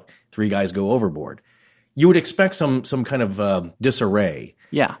breaks out. 3 guys go overboard. You would expect some kind of disarray.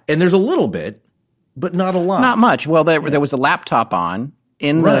 Yeah. And there's a little bit, but not a lot. Not much. Well, there was a laptop on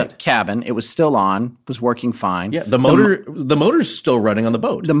in the cabin. It was still on. Was working fine. Yeah. The motor's still running on the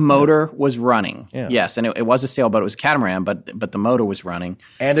boat. The motor was running. Yeah. Yes, and it was a sailboat. It was a catamaran, but the motor was running.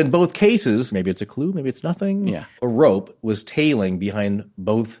 And in both cases, maybe it's a clue, maybe it's nothing. Yeah. A rope was tailing behind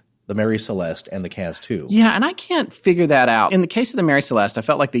both the Mary Celeste and the Cas-2. Yeah, and I can't figure that out. In the case of the Mary Celeste, I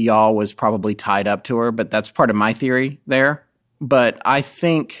felt like the yawl was probably tied up to her, but that's part of my theory there. But I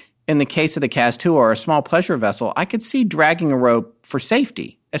think in the case of the Cas-2 or a small pleasure vessel, I could see dragging a rope for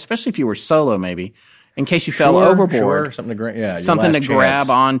safety, especially if you were solo maybe, in case you fell overboard. Sure. Something to grab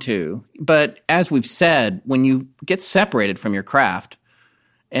onto. But as we've said, when you get separated from your craft,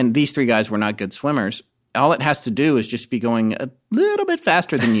 and these 3 guys were not good swimmers, all it has to do is just be going a little bit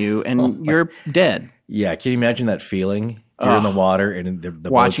faster than you, and you're dead. Yeah, can you imagine that feeling? You're in the water, and the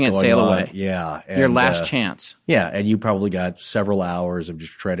watching boat's it sail on. away. Yeah. And, your last chance. Yeah, and you probably got several hours of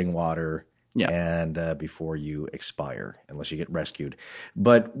just treading water. Yeah. And before you expire, unless you get rescued.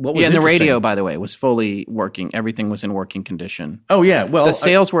 But what was and the radio, by the way, was fully working. Everything was in working condition. Oh, yeah. Well, the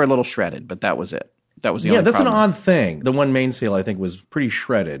sails were a little shredded, but that was it. That was the only that's problem. an odd thing. The one mainsail, I think, was pretty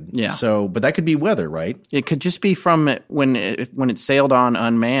shredded. Yeah. So, but that could be weather, right? It could just be from when it sailed on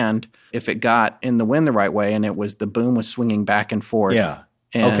unmanned, if it got in the wind the right way and the boom was swinging back and forth. Yeah.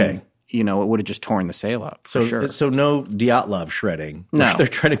 And, okay. It would have just torn the sail up, for sure. So no Dyatlov shredding. No. They're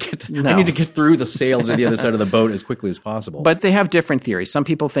trying to get I need to get through the sail to the other side of the boat as quickly as possible. But they have different theories. Some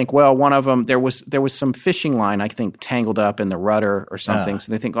people think, well, one of them, there was some fishing line, I think, tangled up in the rudder or something.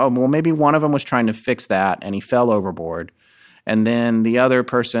 So they think, oh, well, maybe one of them was trying to fix that and he fell overboard. And then the other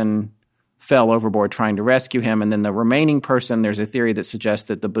person fell overboard trying to rescue him. And then the remaining person, there's a theory that suggests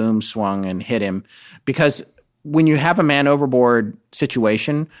that the boom swung and hit him. Because when you have a man overboard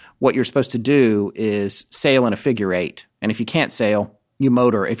situation, what you're supposed to do is sail in a figure 8. And if you can't sail, you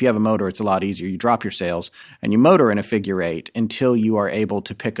motor. If you have a motor, it's a lot easier. You drop your sails and you motor in a figure 8 until you are able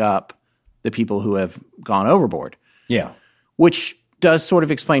to pick up the people who have gone overboard. Yeah. Which does sort of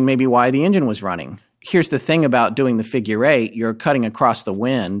explain maybe why the engine was running. Here's the thing about doing the figure 8. You're cutting across the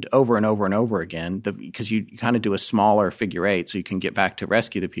wind over and over and over again because you kind of do a smaller figure 8 so you can get back to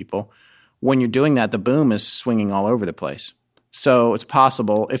rescue the people. When you're doing that, the boom is swinging all over the place. So it's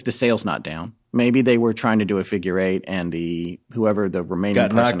possible, if the sail's not down, maybe they were trying to do a figure 8 and whoever the remaining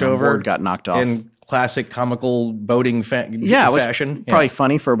person on board got knocked off. In classic comical boating fashion. It was probably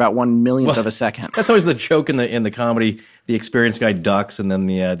funny for about 1/1,000,000th of a second. That's always the joke in the comedy. The experienced guy ducks and then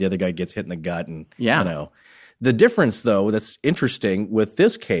the other guy gets hit in the gut. And, The difference, though, that's interesting with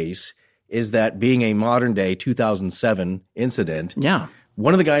this case is that being a modern-day 2007 incident –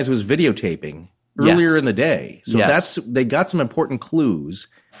 one of the guys was videotaping earlier in the day. So they got some important clues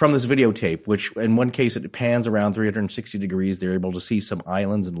from this videotape, which in one case it pans around 360 degrees. They're able to see some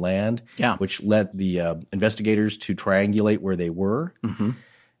islands and land, which led the investigators to triangulate where they were. Mm-hmm.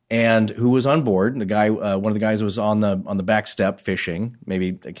 And who was on board. The guy, one of the guys was on the back step fishing,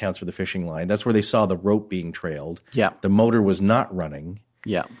 maybe accounts for the fishing line. That's where they saw the rope being trailed. Yeah. The motor was not running.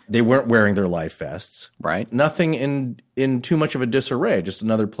 Yeah. They weren't wearing their life vests. Right. Nothing in too much of a disarray, just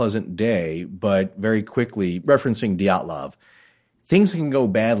another pleasant day, but very quickly, referencing Dyatlov, things can go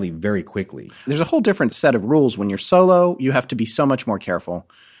badly very quickly. There's a whole different set of rules. When you're solo, you have to be so much more careful.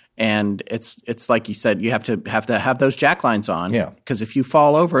 And it's like you said, you have to have those jack lines on. Yeah. Because if you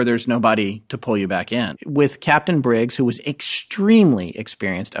fall over, there's nobody to pull you back in. With Captain Briggs, who was extremely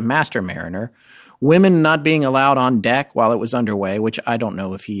experienced, a master mariner, women not being allowed on deck while it was underway, which I don't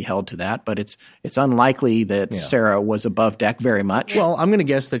know if he held to that, but it's unlikely that Sarah was above deck very much. Well, I'm going to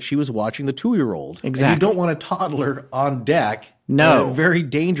guess that she was watching the 2-year-old. Exactly. And you don't want a toddler on deck. No. In a very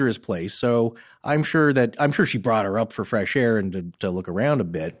dangerous place. So I'm sure she brought her up for fresh air and to look around a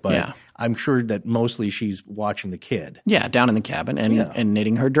bit, but I'm sure that mostly she's watching the kid. Yeah, down in the cabin and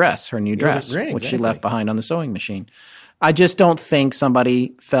knitting her new dress, which she left behind on the sewing machine. I just don't think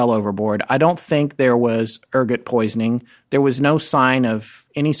somebody fell overboard. I don't think there was ergot poisoning. There was no sign of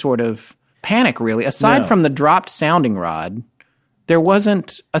any sort of panic, really. Aside from the dropped sounding rod, there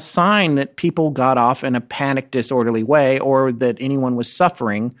wasn't a sign that people got off in a panic, disorderly way or that anyone was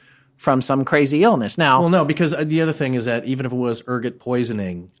suffering from some crazy illness. Now, well, no, because the other thing is that even if it was ergot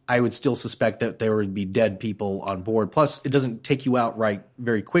poisoning, I would still suspect that there would be dead people on board. Plus, it doesn't take you out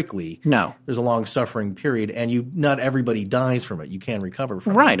very quickly. No. There's a long suffering period, and not everybody dies from it. You can recover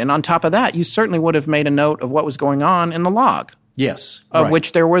from it. Right, and on top of that, you certainly would have made a note of what was going on in the log. Yes. Of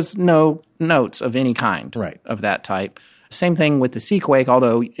which there was no notes of any kind of that type. Same thing with the Seaquake,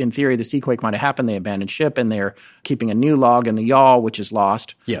 although in theory the Seaquake might have happened. They abandoned ship, and they're keeping a new log in the yawl, which is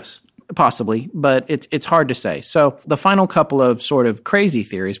lost. Yes. Possibly, but it's hard to say. So the final couple of sort of crazy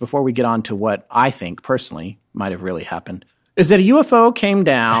theories before we get on to what I think personally might have really happened is that a UFO came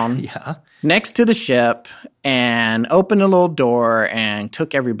down next to the ship and opened a little door and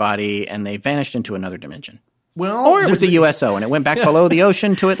took everybody and they vanished into another dimension. Well, or it was a USO and it went back below the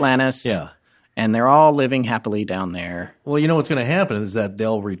ocean to Atlantis. Yeah. And they're all living happily down there. Well, you know what's going to happen is that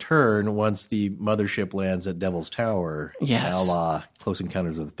they'll return once the mothership lands at Devil's Tower. Yes. A la Close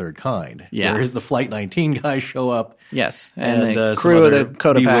Encounters of the Third Kind. Yeah. Whereas the Flight 19 guys show up. Yes. And the crew of the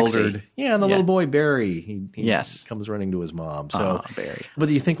Cotopaxi. Yeah, and the little boy, Barry. He comes running to his mom. So, Barry. But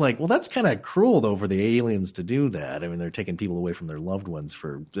you think well, that's kind of cruel, though, for the aliens to do that. I mean, they're taking people away from their loved ones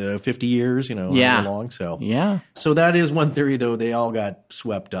for 50 years, however long. So, So that is one theory, though. They all got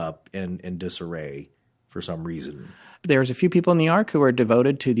swept up in disarray for some reason. There's a few people in the Ark who are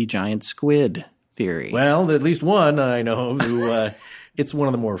devoted to the giant squid theory. Well, at least one I know who it's one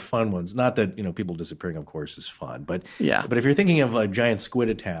of the more fun ones. Not that, people disappearing, of course, is fun. But But if you're thinking of a giant squid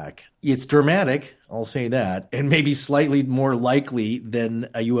attack, it's dramatic, I'll say that, and maybe slightly more likely than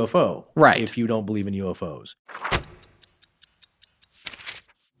a UFO. Right. If you don't believe in UFOs.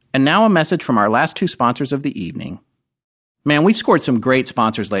 And now a message from our last two sponsors of the evening. Man, we've scored some great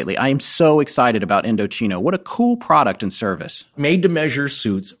sponsors lately. I am so excited about Indochino. What a cool product and service. Made-to-measure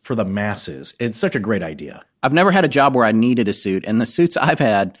suits for the masses. It's such a great idea. I've never had a job where I needed a suit, and the suits I've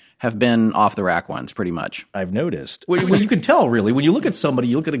had have been off-the-rack ones, pretty much. I've noticed. Well, you can tell, really. When you look at somebody,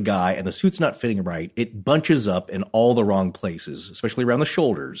 you look at a guy, and the suit's not fitting right, it bunches up in all the wrong places, especially around the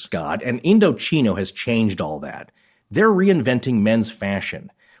shoulders. And Indochino has changed all that. They're reinventing men's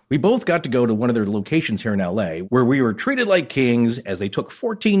fashion. We both got to go to one of their locations here in LA where we were treated like kings as they took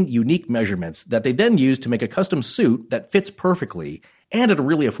 14 unique measurements that they then used to make a custom suit that fits perfectly and at a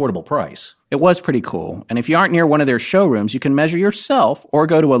really affordable price. It was pretty cool. And if you aren't near one of their showrooms, you can measure yourself or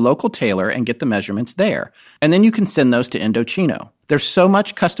go to a local tailor and get the measurements there. And then you can send those to Indochino. There's so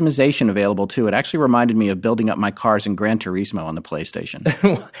much customization available, too. It actually reminded me of building up my cars in Gran Turismo on the PlayStation.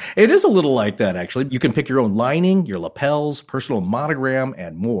 It is a little like that, actually. You can pick your own lining, your lapels, personal monogram,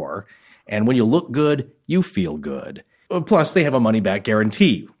 and more. And when you look good, you feel good. Plus, they have a money-back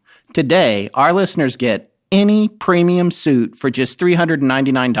guarantee. Today, our listeners get any premium suit for just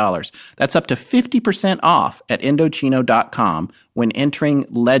 $399. That's up to 50% off at Indochino.com when entering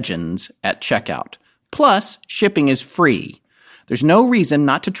Legends at checkout. Plus, shipping is free. There's no reason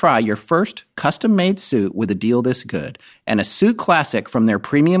not to try your first custom-made suit with a deal this good. And a suit classic from their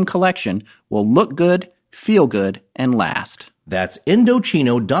premium collection will look good, feel good, and last. That's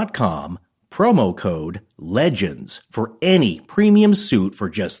Indochino.com, promo code LEGENDS for any premium suit for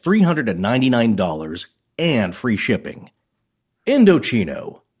just $399 and free shipping.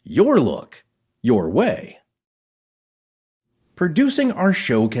 Indochino, your look, your way. Producing our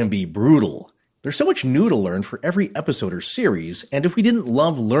show can be brutal. There's so much new to learn for every episode or series, and if we didn't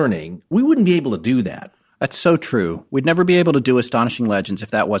love learning, we wouldn't be able to do that. That's so true. We'd never be able to do Astonishing Legends if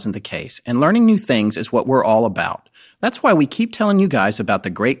that wasn't the case, and learning new things is what we're all about. That's why we keep telling you guys about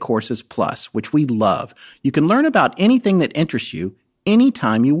the Great Courses Plus, which we love. You can learn about anything that interests you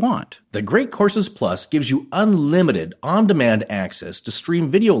anytime you want. The Great Courses Plus gives you unlimited, on-demand access to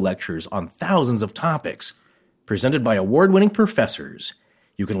stream video lectures on thousands of topics, presented by award-winning professors.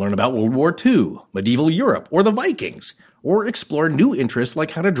 You can learn about World War II, medieval Europe, or the Vikings, or explore new interests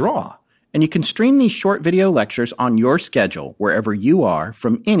like how to draw. And you can stream these short video lectures on your schedule, wherever you are,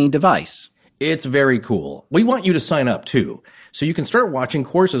 from any device. It's very cool. We want you to sign up, too, so you can start watching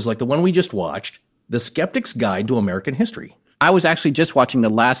courses like the one we just watched, The Skeptic's Guide to American History. I was actually just watching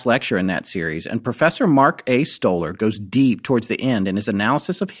the last lecture in that series, and Professor Mark A. Stoller goes deep towards the end in his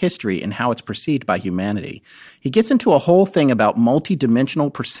analysis of history and how it's perceived by humanity. He gets into a whole thing about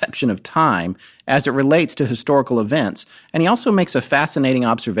multidimensional perception of time as it relates to historical events, and he also makes a fascinating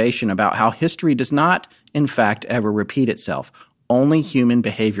observation about how history does not, in fact, ever repeat itself. Only human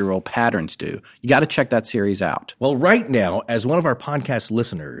behavioral patterns do. You got to check that series out. Well, right now, as one of our podcast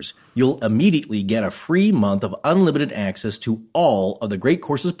listeners, you'll immediately get a free month of unlimited access to all of the Great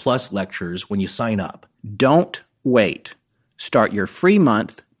Courses Plus lectures when you sign up. Don't wait. Start your free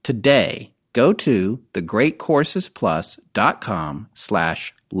month today. Go to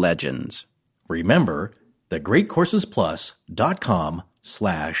thegreatcoursesplus.com/legends. Remember,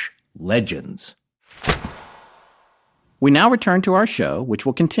 thegreatcoursesplus.com/legends. We now return to our show, which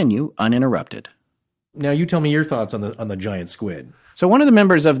will continue uninterrupted. Now you tell me your thoughts on the giant squid. So one of the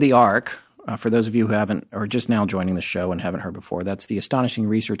members of the ARC, for those of you who haven't, or just now joining the show and haven't heard before, that's the Astonishing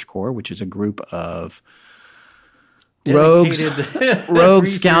Research Corps, which is a group of rogues,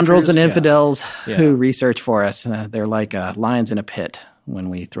 scoundrels, and infidels who research for us. They're like lions in a pit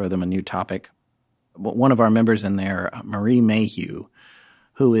when we throw them a new topic. One of our members in there, Marie Mayhew,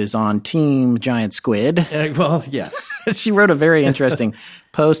 who is on Team Giant Squid. Well, yes. She wrote a very interesting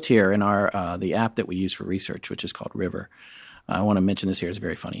post here in our the app that we use for research, which is called River. I want to mention this here. It's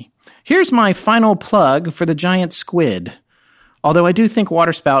very funny. Here's my final plug for the giant squid. Although I do think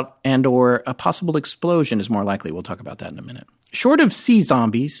waterspout and or a possible explosion is more likely. We'll talk about that in a minute. Short of sea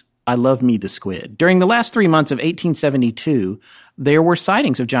zombies, I love me the squid. During the last 3 months of 1872, there were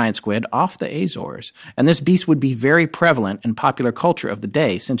sightings of giant squid off the Azores, and this beast would be very prevalent in popular culture of the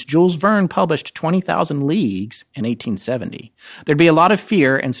day since Jules Verne published 20,000 Leagues in 1870. There'd be a lot of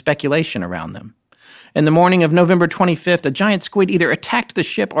fear and speculation around them. In the morning of November 25th, a giant squid either attacked the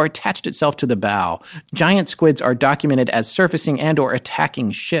ship or attached itself to the bow. Giant squids are documented as surfacing and or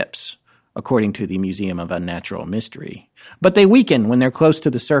attacking ships, according to the Museum of Unnatural Mystery. But they weaken when they're close to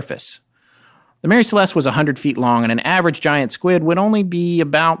the surface. The Mary Celeste was 100 feet long, and an average giant squid would only be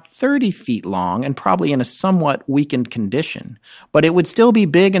about 30 feet long and probably in a somewhat weakened condition. But it would still be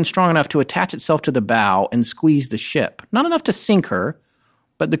big and strong enough to attach itself to the bow and squeeze the ship. Not enough to sink her,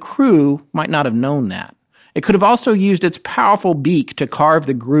 but the crew might not have known that. It could have also used its powerful beak to carve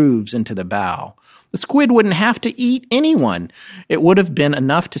the grooves into the bow. The squid wouldn't have to eat anyone. It would have been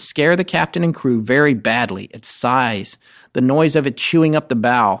enough to scare the captain and crew very badly. Its size, the noise of it chewing up the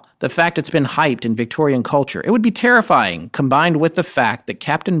bow, the fact it's been hyped in Victorian culture. It would be terrifying, combined with the fact that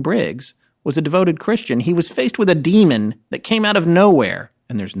Captain Briggs was a devoted Christian. He was faced with a demon that came out of nowhere,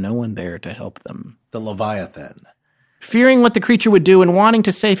 and there's no one there to help them. The Leviathan. Fearing what the creature would do and wanting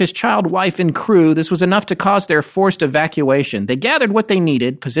to save his child, wife, and crew, this was enough to cause their forced evacuation. They gathered what they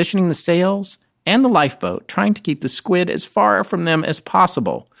needed, positioning the sails and the lifeboat, trying to keep the squid as far from them as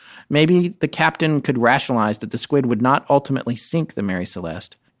possible. Maybe the captain could rationalize that the squid would not ultimately sink the Mary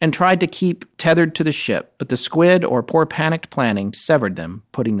Celeste, and tried to keep tethered to the ship, but the squid, or poor panicked planning, severed them,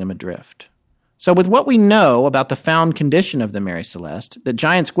 putting them adrift. So with what we know about the found condition of the Mary Celeste, that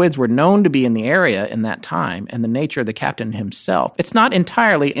giant squids were known to be in the area in that time, and the nature of the captain himself, it's not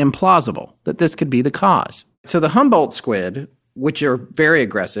entirely implausible that this could be the cause. So the Humboldt squid, which are very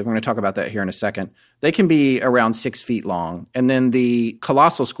aggressive, we're going to talk about that here in a second, they can be around 6 feet long. And then the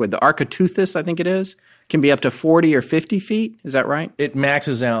colossal squid, the Architeuthis, I think it is, can be up to 40 or 50 feet. Is that right? It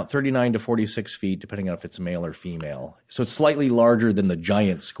maxes out 39 to 46 feet, depending on if it's male or female. So it's slightly larger than the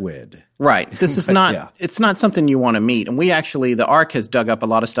giant squid. Right. This is not, It's not something you want to meet. And we actually, the ARC has dug up a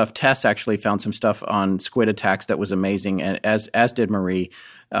lot of stuff. Tess actually found some stuff on squid attacks that was amazing, and as did Marie,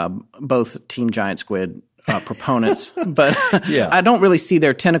 both Team Giant Squid proponents, but I don't really see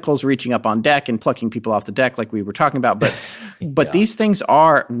their tentacles reaching up on deck and plucking people off the deck like we were talking about. But these things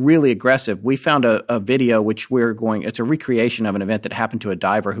are really aggressive. We found a video which it's a recreation of an event that happened to a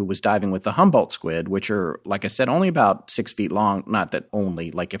diver who was diving with the Humboldt squid, which are, like I said, only about 6 feet long. Not that only,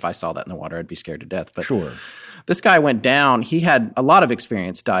 like if I saw that in the water, I'd be scared to death. But sure. This guy went down. He had a lot of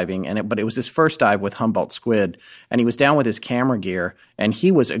experience diving, but it was his first dive with Humboldt squid, and he was down with his camera gear, and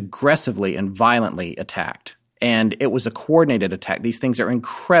he was aggressively and violently attacked. And it was a coordinated attack. These things are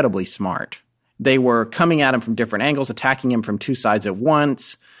incredibly smart. They were coming at him from different angles, attacking him from two sides at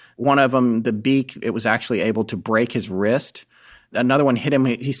once. One of them, the beak, it was actually able to break his wrist. Another one hit him,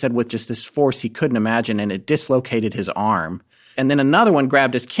 he said, with just this force he couldn't imagine, and it dislocated his arm. And then another one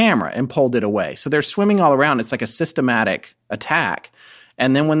grabbed his camera and pulled it away. So they're swimming all around. It's like a systematic attack.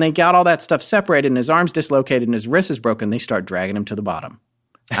 And then when they got all that stuff separated and his arm's dislocated and his wrist is broken, they start dragging him to the bottom.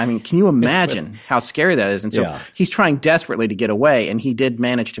 I mean, can you imagine how scary that is? And so he's trying desperately to get away, and he did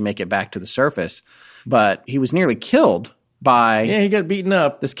manage to make it back to the surface. But he was nearly killed by he got beaten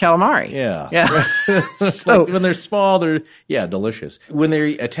up. this calamari. Yeah. So when they're small, they're delicious. When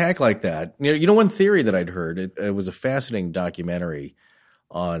they attack like that, you know one theory that I'd heard, it was a fascinating documentary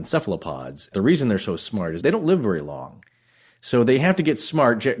on cephalopods. The reason they're so smart is they don't live very long. So they have to get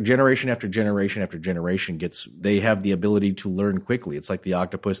smart. Generation after generation after generation they have the ability to learn quickly. It's like the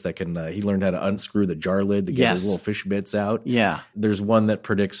octopus that can, he learned how to unscrew the jar lid to get his little fish bits out. Yeah. There's one that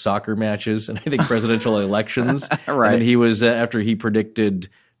predicts soccer matches and I think presidential elections. Right. And he was, after he predicted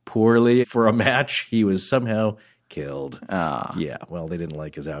poorly for a match, he was somehow killed. Yeah, well, they didn't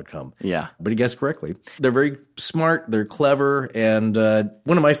like his outcome. Yeah. But he guessed correctly. They're very smart, they're clever, and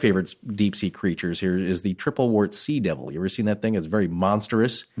one of my favorite deep-sea creatures here is the triple-wart sea devil. You ever seen that thing? It's very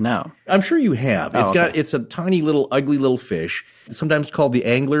monstrous. No. I'm sure you have. It's a tiny little, ugly little fish, sometimes called the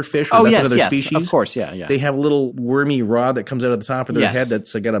angler fish. Yes, another species. Of course, yeah. They have a little wormy rod that comes out of the top of their head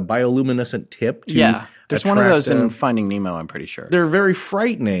that's got a bioluminescent tip to There's one of those in Finding Nemo, I'm pretty sure. They're very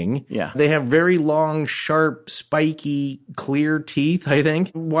frightening. Yeah. They have very long, sharp, spiky, clear teeth, I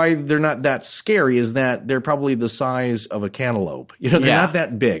think. Why they're not that scary is that they're probably the size of a cantaloupe. They're not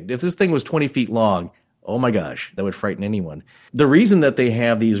that big. If this thing was 20 feet long, oh my gosh, that would frighten anyone. The reason that they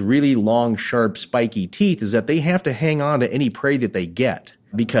have these really long, sharp, spiky teeth is that they have to hang on to any prey that they get.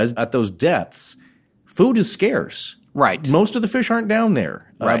 Because at those depths, food is scarce. Right. Most of the fish aren't down there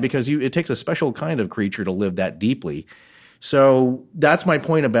right. because it takes a special kind of creature to live that deeply. So that's my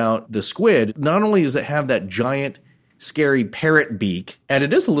point about the squid. Not only does it have that giant, scary parrot beak, and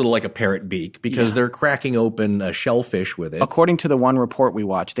it is a little like a parrot beak because they're cracking open a shellfish with it. According to the one report we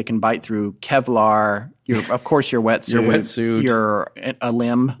watched, they can bite through Kevlar, your wetsuit, a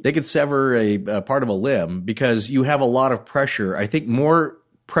limb. They could sever a part of a limb because you have a lot of pressure. I think more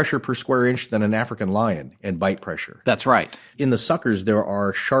pressure per square inch than an African lion and bite pressure. That's right. In the suckers, there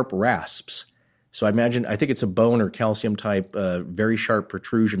are sharp rasps. So I think it's a bone or calcium type, very sharp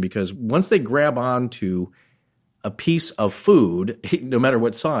protrusion because once they grab onto a piece of food, no matter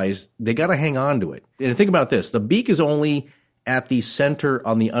what size, they got to hang on to it. And think about this. The beak is only at the center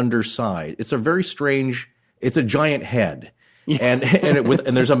on the underside. It's a very strange, it's a giant head. And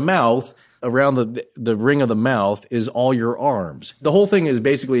there's a mouth. Around the ring of the mouth is all your arms. The whole thing is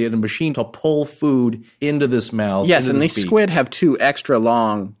basically a machine to pull food into this mouth. Yes, and these squid have 2 extra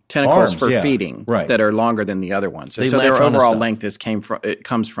long tentacles for feeding that are longer than the other ones. So their overall length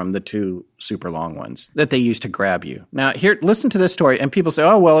comes from the 2 super long ones that they use to grab you. Now, here, listen to this story, and people say,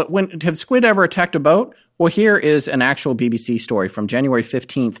 have squid ever attacked a boat? Well, here is an actual BBC story from January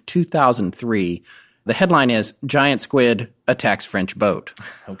 15th, 2003. The headline is, Giant Squid Attacks French Boat.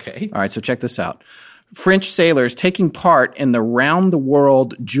 Okay. All right, so check this out. French sailors taking part in the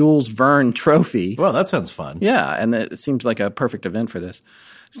round-the-world Jules Verne Trophy. Well, that sounds fun. Yeah, and it seems like a perfect event for this.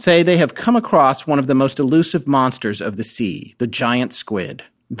 Say they have come across one of the most elusive monsters of the sea, the giant squid.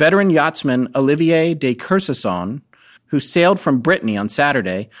 Veteran yachtsman Olivier de Kersasson, who sailed from Brittany on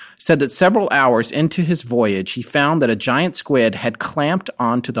Saturday, said that several hours into his voyage, he found that a giant squid had clamped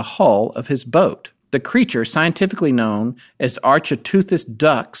onto the hull of his boat. The creature, scientifically known as Architeuthis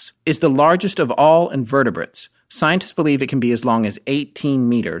dux, is the largest of all invertebrates. Scientists believe it can be as long as 18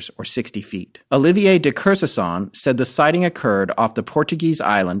 meters or 60 feet. Olivier de Kersasson said the sighting occurred off the Portuguese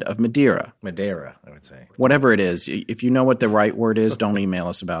island of Madeira. Madeira, I would say. Whatever it is. If you know what the right word is, don't email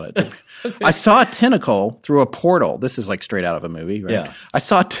us about it. I saw a tentacle through a portal. This is like straight out of a movie, right? Yeah. I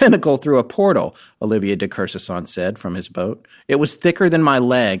saw a tentacle through a portal, Olivier de Kersasson said from his boat. It was thicker than my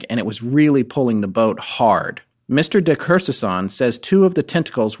leg, and it was really pulling the boat hard. Mr. de Kersasson says 2 of the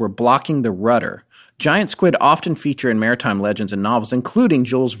tentacles were blocking the rudder. Giant squid often feature in maritime legends and novels, including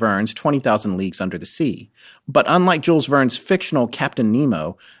Jules Verne's 20,000 Leagues Under the Sea. But unlike Jules Verne's fictional Captain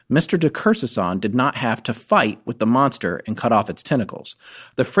Nemo, Mr. de Kersasson did not have to fight with the monster and cut off its tentacles.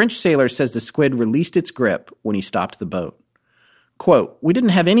 The French sailor says the squid released its grip when he stopped the boat. Quote, "We didn't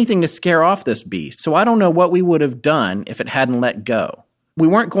have anything to scare off this beast, so I don't know what we would have done if it hadn't let go. We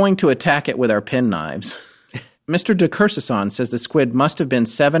weren't going to attack it with our penknives." Mr. de Kersasson says the squid must have been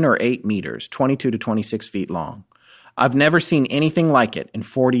 7 or 8 meters, 22 to 26 feet long. "I've never seen anything like it in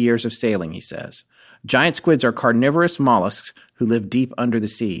 40 years of sailing," he says. Giant squids are carnivorous mollusks who live deep under the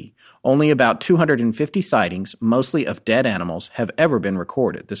sea. Only about 250 sightings, mostly of dead animals, have ever been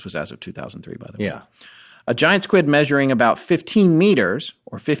recorded. This was as of 2003, by the way. Yeah. A giant squid measuring about 15 meters,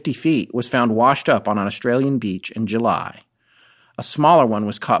 or 50 feet, was found washed up on an Australian beach in July. A smaller one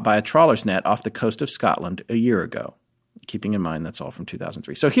was caught by a trawler's net off the coast of Scotland a year ago. Keeping in mind that's all from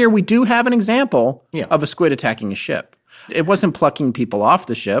 2003. So here we do have an example of a squid attacking a ship. It wasn't plucking people off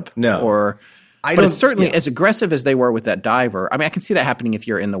the ship. No. But it's certainly as aggressive as they were with that diver. I mean, I can see that happening if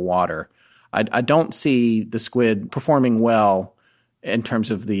you're in the water. I don't see the squid performing well in terms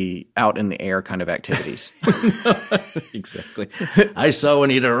of the out in the air kind of activities. Exactly. I saw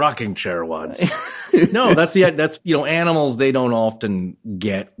one eat a rocking chair once. No, that's animals, they don't often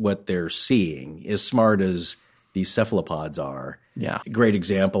get what they're seeing as smart as these cephalopods are. Yeah. Great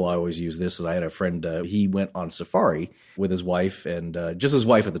example, I always use this, is I had a friend, he went on safari with his wife and just his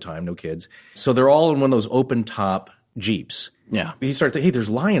wife at the time, no kids. So they're all in one of those open top Jeeps. Yeah. He started thinking, hey, there's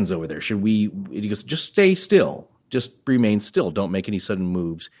lions over there. He goes, just stay still. Just remain still. Don't make any sudden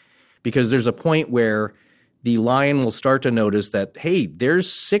moves. Because there's a point where the lion will start to notice that, hey, there's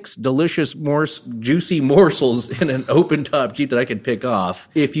 6 delicious, juicy morsels in an open-top Jeep that I can pick off.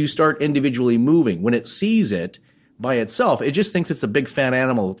 If you start individually moving, when it sees it by itself, it just thinks it's a big fat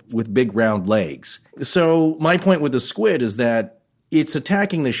animal with big round legs. So my point with the squid is that it's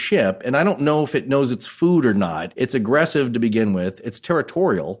attacking the ship, and I don't know if it knows it's food or not. It's aggressive to begin with. It's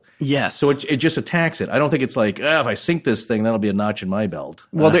territorial. Yes. So it just attacks it. I don't think it's like, if I sink this thing, that'll be a notch in my belt.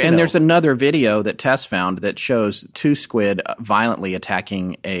 Well, there's another video that Tess found that shows 2 squid violently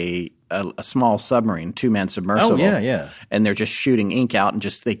attacking a small submarine, 2-man submersible. Oh, yeah. And they're just shooting ink out and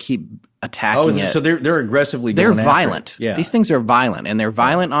they keep attacking it. So they're aggressively going They're after violent. It. Yeah. These things are violent, and they're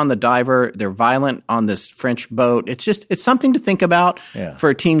violent on the diver. They're violent on this French boat. It's something to think about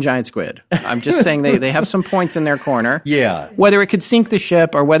for Team Giant Squid. I'm just saying they have some points in their corner. Yeah. Whether it could sink the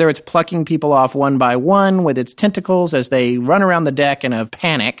ship or whether it's plucking people off one by one with its tentacles as they run around the deck in a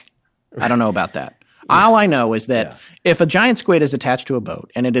panic, I don't know about that. All I know is that if a giant squid is attached to a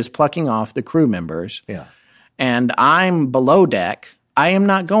boat and it is plucking off the crew members, and I'm below deck, I am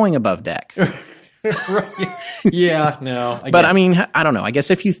not going above deck. Yeah, no. I mean, I don't know. I guess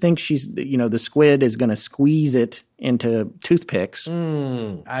if you think the squid is going to squeeze it into toothpicks.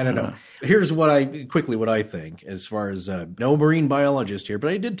 I don't know. Here's what I think as far as no marine biologist here, but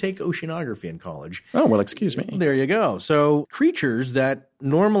I did take oceanography in college. Oh, well, excuse me. There you go. So creatures that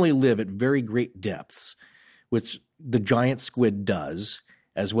normally live at very great depths, which the giant squid does,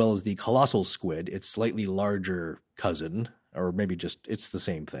 as well as the colossal squid, its slightly larger cousin, or maybe just it's the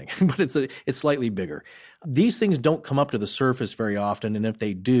same thing, but it's slightly bigger. These things don't come up to the surface very often, and if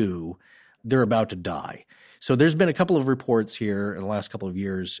they do, they're about to die. So there's been a couple of reports here in the last couple of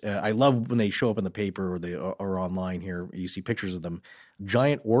years. I love when they show up in the paper or online here. You see pictures of them.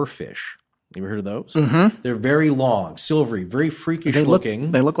 Giant oarfish. You ever heard of those? Mm-hmm. They're very long, silvery, very freakish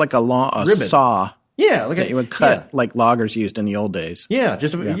looking. They look like a saw. Yeah, that you would cut like loggers used in the old days. Yeah,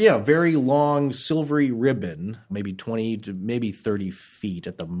 very long silvery ribbon, maybe 20 to maybe 30 feet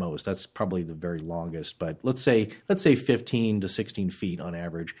at the most. That's probably the very longest, but let's say 15 to 16 feet on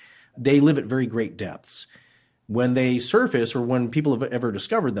average. They live at very great depths. When they surface or when people have ever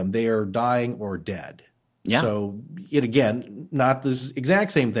discovered them, they are dying or dead. Yeah. So again, not the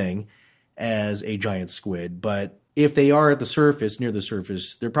exact same thing as a giant squid, but if they are at the surface, near the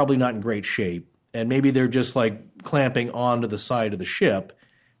surface, they're probably not in great shape. And maybe they're just like clamping onto the side of the ship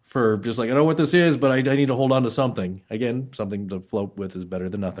for just like, I don't know what this is, but I need to hold on to something. Again, something to float with is better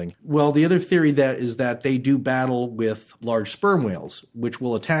than nothing. Well, the other theory is that they do battle with large sperm whales, which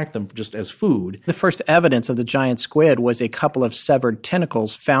will attack them just as food. The first evidence of the giant squid was a couple of severed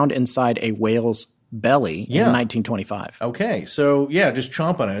tentacles found inside a whale's belly in 1925. Okay, so just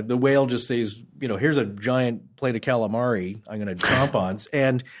chomp on it. The whale just says, here's a giant plate of calamari I'm going to chomp on.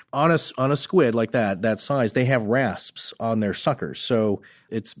 And on a squid like that size, they have rasps on their suckers. So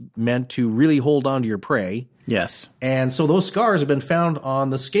it's meant to really hold on to your prey. Yes. And so those scars have been found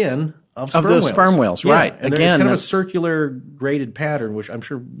on the skin of sperm whales. Sperm whales, right. And again, it's kind of a circular graded pattern, which I'm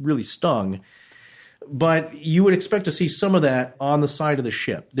sure really stung. But you would expect to see some of that on the side of the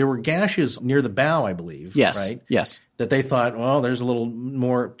ship. There were gashes near the bow, I believe. Yes. Right? Yes. That they thought, well, there's a little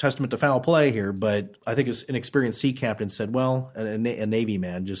more testament to foul play here. But I think an experienced sea captain said, well, a Navy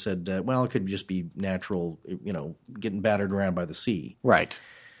man just said, well, it could just be natural, getting battered around by the sea. Right.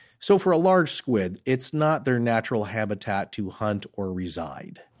 So for a large squid, it's not their natural habitat to hunt or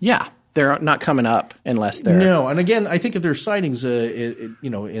reside. Yeah. They're not coming up unless they're... No, and again, I think if there's sightings, in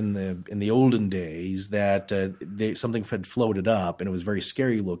the olden days that something had floated up and it was very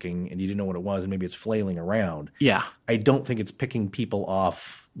scary looking and you didn't know what it was and maybe it's flailing around. Yeah. I don't think it's picking people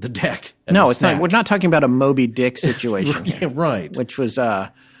off the deck. No, it's not. We're not talking about a Moby Dick situation. Yeah, right. Which was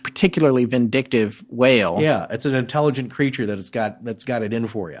a particularly vindictive whale. Yeah, it's an intelligent creature that's got it in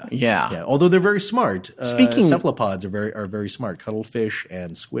for you. Yeah. Although they're very smart. Cephalopods are very smart. Cuttlefish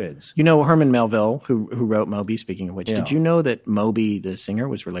and squids. Herman Melville, who wrote Moby, speaking of which, did you know that Moby, the singer,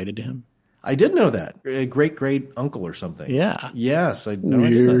 was related to him? I did know that. A great uncle or something. Yeah. Yes.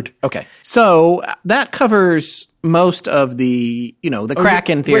 Weird. Okay. So that covers most of the, the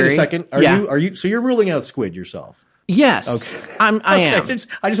Kraken theory. Wait a second. Are you? So you're ruling out squid yourself? Yes. Okay. I am.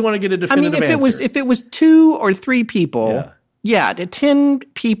 I just want to get a definitive answer. If it was 2 or 3 people, 10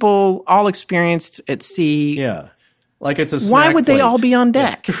 people all experienced at sea. Yeah. Like it's a snack Why would plate. they all be on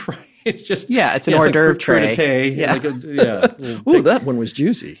deck? Yeah, right. It's just it's an hors d'oeuvre tray. Yeah. Ooh, that one was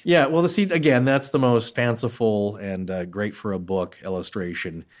juicy. Yeah. Well, again, that's the most fanciful and great for a book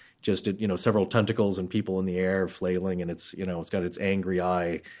illustration. Just several tentacles and people in the air flailing, and it's got its angry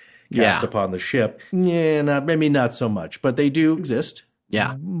eye cast upon the ship. Yeah, maybe not so much, but they do exist.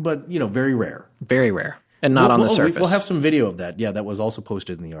 Yeah, but very rare. Very rare. And not on the surface. We'll have some video of that. Yeah, that was also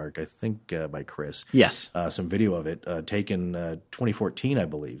posted in the ARC, I think, by Chris. Yes. Some video of it taken 2014, I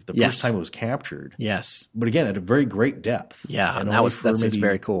believe. The first time it was captured. Yes. But again, at a very great depth. Yeah, and that's just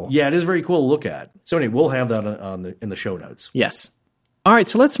very cool. Yeah, it is very cool to look at. So anyway, we'll have that in the show notes. Yes. All right,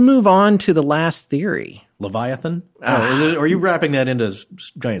 so let's move on to the last theory. Leviathan? Are you wrapping that into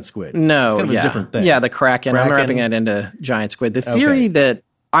giant squid? No, it's kind of a different thing. Yeah, the Kraken. I'm wrapping it into giant squid. The theory that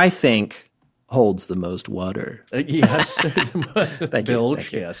I think holds the most water. Yes.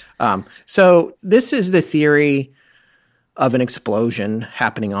 Bilge, yes. So this is the theory of an explosion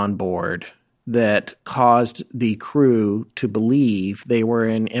happening on board that caused the crew to believe they were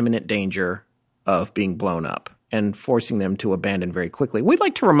in imminent danger of being blown up and forcing them to abandon very quickly. We'd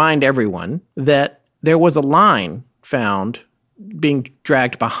like to remind everyone that there was a line found being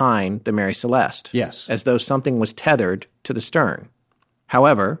dragged behind the Mary Celeste. Yes. As though something was tethered to the stern.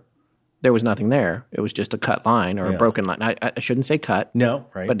 However, there was nothing there. It was just a cut line or a broken line. I shouldn't say cut. No,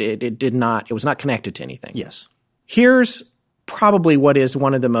 right. But it was not connected to anything. Yes. Here's probably what is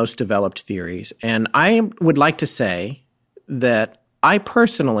one of the most developed theories. And I would like to say that I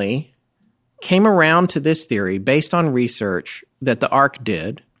personally came around to this theory based on research that the ARC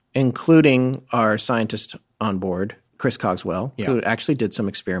did, including our scientist on board, Chris Cogswell, who actually did some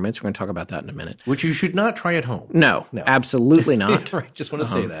experiments. We're going to talk about that in a minute. Which you should not try at home. No. Absolutely not. Right, just want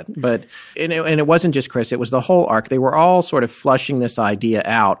to say that. But and it wasn't just Chris, it was the whole ARC. They were all sort of flushing this idea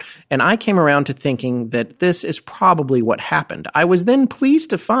out. And I came around to thinking that this is probably what happened. I was then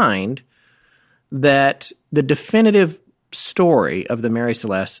pleased to find that the definitive story of the Mary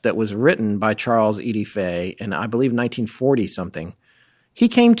Celeste that was written by Charles Edie Fay in, I believe, 1940-something, he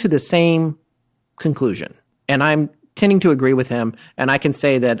came to the same conclusion. And I'm tending to agree with him, and I can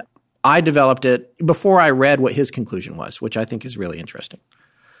say that I developed it before I read what his conclusion was, which I think is really interesting.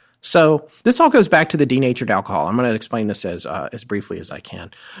 So this all goes back to the denatured alcohol. I'm going to explain this as briefly as I can.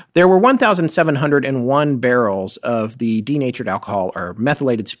 There were 1,701 barrels of the denatured alcohol, or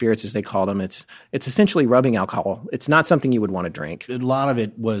methylated spirits as they call them. It's essentially rubbing alcohol. It's not something you would want to drink. A lot of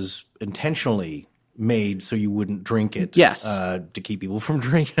it was intentionally made so you wouldn't drink it. Yes. To keep people from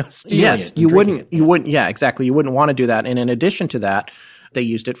stealing it. Yes, you wouldn't. Yeah, exactly. You wouldn't want to do that. And in addition to that, they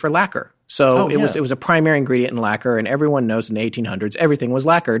used it for lacquer. So it was a primary ingredient in lacquer, and everyone knows in the 1800s everything was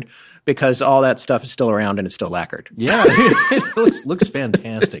lacquered because all that stuff is still around and it's still lacquered. Yeah, it looks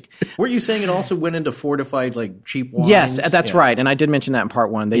fantastic. Weren't you saying it also went into fortified cheap wines? Yes, that's right. And I did mention that in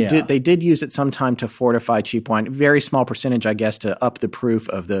part one. They did use it sometime to fortify cheap wine. Very small percentage, I guess, to up the proof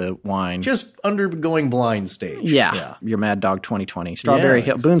of the wine. Just undergoing blind stage. Yeah. Your Mad Dog 2020. Strawberry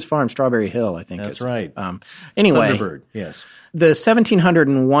Hill. Boone's Farm Strawberry Hill, I think. That's right. Anyway. Thunderbird, yes. The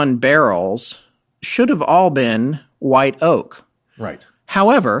 1,701 barrels should have all been white oak. Right.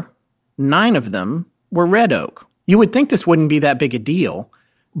 However, 9 of them were red oak. You would think this wouldn't be that big a deal,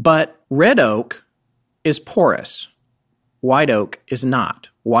 but red oak is porous. White oak is not.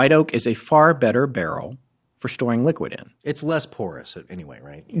 White oak is a far better barrel for storing liquid in. It's less porous anyway,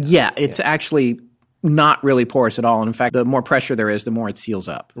 right? Yeah, it's actually not really porous at all. And in fact, the more pressure there is, the more it seals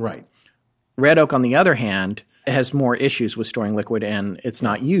up. Right. Red oak, on the other hand, has more issues with storing liquid, and it's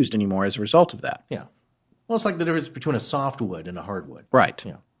not used anymore as a result of that. Yeah. Well, it's like the difference between a softwood and a hardwood. Right.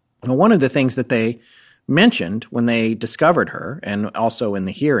 Yeah. Well, one of the things that they mentioned when they discovered her, and also in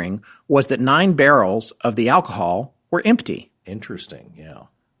the hearing, was that 9 barrels of the alcohol were empty. Interesting, yeah.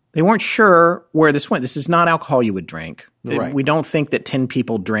 They weren't sure where this went. This is not alcohol you would drink. Right. We don't think that 10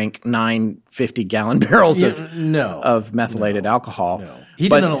 people drank 9 50-gallon barrels of methylated alcohol. No. He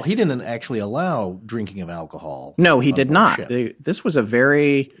didn't actually allow drinking of alcohol. No, he did not. This was a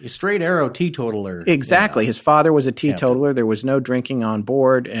straight arrow teetotaler. Exactly. Yeah. His father was a teetotaler. Captain. There was no drinking on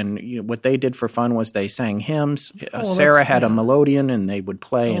board, and what they did for fun was they sang hymns. Sarah had a melodeon, and they would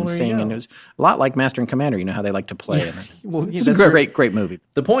play and sing, and it was a lot like Master and Commander. You know how they like to play. It's a great movie.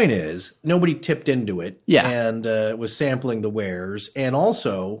 The point is, nobody tipped into it. Yeah. And it was Sam sampling the wares, and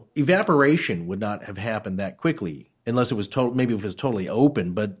also evaporation would not have happened that quickly unless it was maybe if it was totally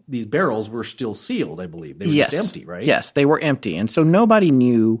open. But these barrels were still sealed, I believe. They were just empty, right? Yes, they were empty. And so nobody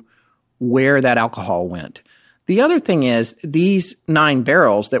knew where that alcohol went. The other thing is these 9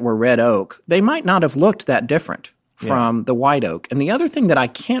 barrels that were red oak, they might not have looked that different from the white oak. And the other thing that I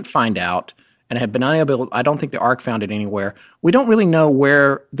can't find out and have been unable – I don't think the ARC found it anywhere. We don't really know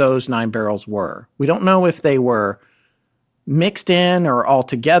where those 9 barrels were. We don't know if they were mixed in or all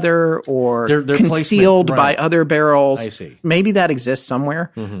together or their concealed placement, by other barrels. I see. Maybe that exists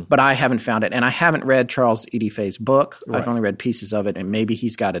somewhere, but I haven't found it. And I haven't read Charles Edife's book. I've only read pieces of it, and maybe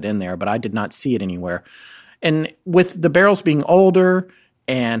he's got it in there, but I did not see it anywhere. And with the barrels being older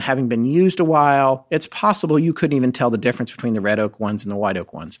and having been used a while, it's possible you couldn't even tell the difference between the red oak ones and the white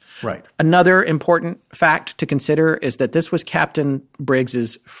oak ones. Right. Another important fact to consider is that this was Captain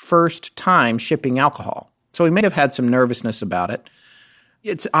Briggs's first time shipping alcohol. So he may have had some nervousness about it.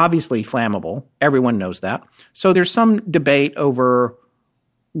 It's obviously flammable. Everyone knows that. So there's some debate over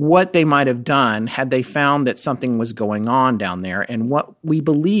what they might have done had they found that something was going on down there. And what we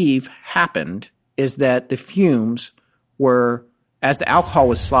believe happened is that the fumes were, as the alcohol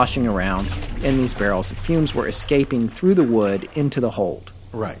was sloshing around in these barrels, the fumes were escaping through the wood into the hold.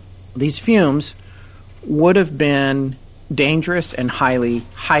 Right. These fumes would have been dangerous and highly,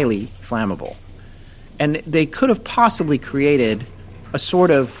 highly flammable. And they could have possibly created a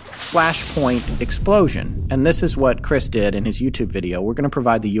sort of flashpoint explosion. And this is what Chris did in his YouTube video. We're going to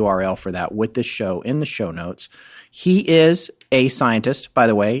provide the URL for that with this show in the show notes. He is a scientist, by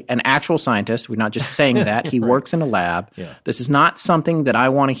the way, an actual scientist. We're not just saying that. He works in a lab. Yeah. This is not something that I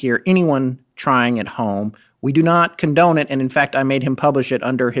want to hear anyone trying at home. We do not condone it. And in fact, I made him publish it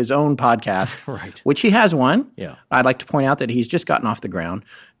under his own podcast, which he has one. Yeah. I'd like to point out that he's just gotten off the ground,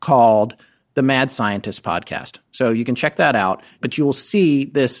 called the Mad Scientist Podcast. So you can check that out. But you will see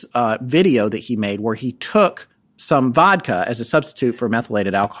this video that he made where he took some vodka as a substitute for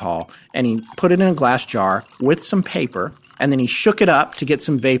methylated alcohol, and he put it in a glass jar with some paper, and then he shook it up to get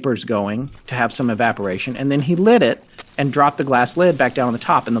some vapors going, to have some evaporation, and then he lit it and dropped the glass lid back down on the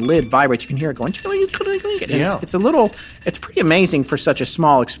top, and the lid vibrates. You can hear it going, it's pretty amazing for such a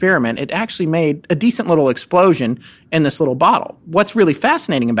small experiment. It actually made a decent little explosion in this little bottle. What's really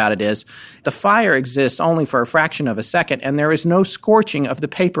fascinating about it is the fire exists only for a fraction of a second, and there is no scorching of the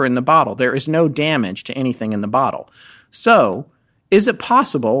paper in the bottle. There is no damage to anything in the bottle. So is it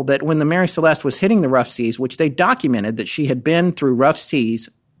possible that when the Mary Celeste was hitting the rough seas, which they documented that she had been through rough seas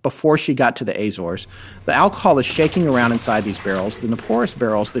before she got to the Azores, the alcohol is shaking around inside these barrels. In the porous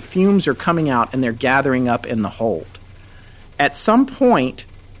barrels, the fumes are coming out and they're gathering up in the hold. At some point,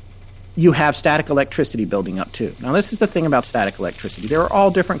 you have static electricity building up too. Now, this is the thing about static electricity. There are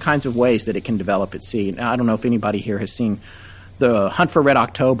all different kinds of ways that it can develop at sea. Now, I don't know if anybody here has seen the Hunt for Red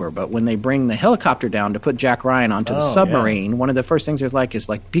October, but when they bring the helicopter down to put Jack Ryan onto the submarine, one of the first things is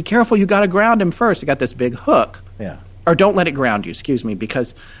like, be careful, you got to ground him first. They got this big hook. Yeah. Or don't let it ground you,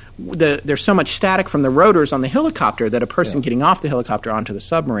 because there's so much static from the rotors on the helicopter that a person getting off the helicopter onto the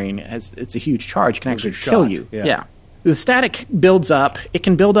submarine, it's a huge charge, can actually kill you. Yeah. The static builds up. It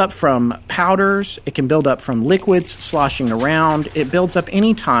can build up from powders. It can build up from liquids sloshing around. It builds up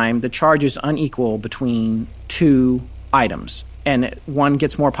any time the charge is unequal between two items, and one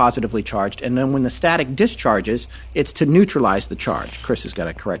gets more positively charged. And then when the static discharges, it's to neutralize the charge. Chris has got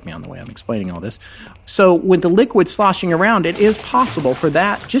to correct me on the way I'm explaining all this. So with the liquid sloshing around, it is possible for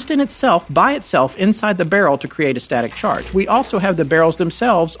that, just in itself, by itself, inside the barrel, to create a static charge. We also have the barrels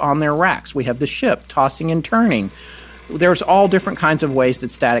themselves on their racks. We have the ship tossing and turning. There's all different kinds of ways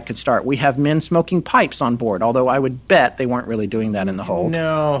that static could start. We have men smoking pipes on board, although I would bet they weren't really doing that in the hold.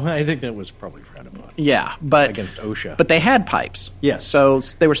 No, I think that was probably frowned upon. Yeah, but against OSHA. But they had pipes. Yes. So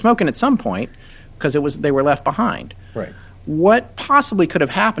they were smoking at some point because they were left behind. Right. What possibly could have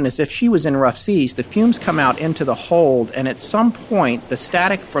happened is if she was in rough seas, the fumes come out into the hold, and at some point the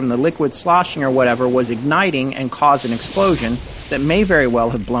static from the liquid sloshing or whatever was igniting and caused an explosion that may very well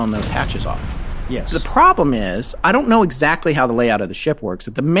have blown those hatches off. Yes. The problem is, I don't know exactly how the layout of the ship works.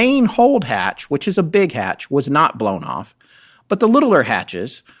 That the main hold hatch, which is a big hatch, was not blown off. But the littler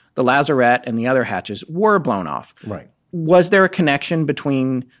hatches, the lazarette and the other hatches, were blown off. Right. Was there a connection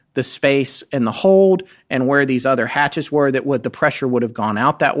between the space and the hold and where these other hatches were that the pressure would have gone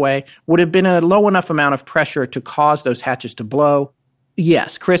out that way? Would have been a low enough amount of pressure to cause those hatches to blow?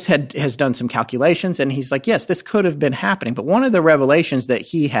 Yes, Chris has done some calculations, and he's like, yes, this could have been happening. But one of the revelations that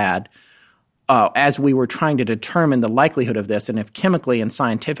he had as we were trying to determine the likelihood of this, and if chemically and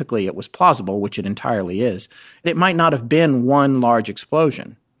scientifically it was plausible, which it entirely is, it might not have been one large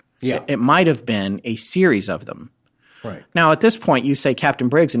explosion. Yeah. It might have been a series of them. Right. Now, at this point, you say Captain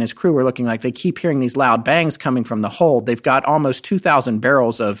Briggs and his crew are looking like they keep hearing these loud bangs coming from the hold. They've got almost 2,000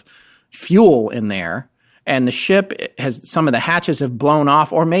 barrels of fuel in there, and the ship has some of the hatches have blown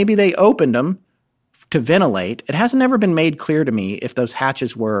off, or maybe they opened them to ventilate. It hasn't ever been made clear to me if those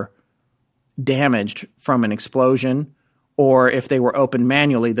hatches were damaged from an explosion or if they were opened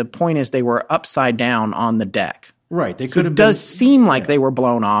manually. The point is they were upside down on the deck. Right. They So could it have does seem like they were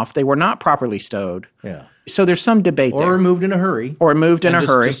blown off. They were not properly stowed. Yeah. So there's some debate there. Or moved in a hurry. Or moved in a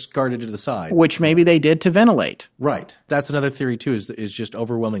hurry. Discarded to the side. Which maybe they did to ventilate. Right. That's another theory, too, is just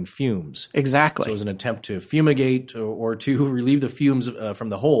overwhelming fumes. Exactly. So it was an attempt to fumigate or to relieve the fumes from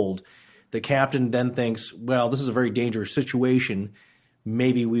the hold. The captain then thinks, well, this is a very dangerous situation.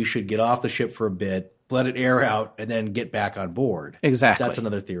 Maybe we should get off the ship for a bit, let it air out, and then get back on board. Exactly. That's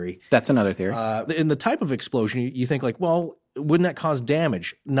another theory. In the type of explosion, you think like, well, wouldn't that cause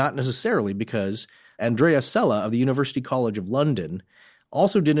damage? Not necessarily, because Andrea Sella of the University College of London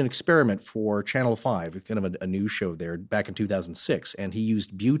also did an experiment for Channel 5, kind of a news show there back in 2006, and he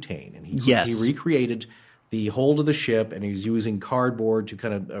used butane. And he recreated the hold of the ship, and he's using cardboard to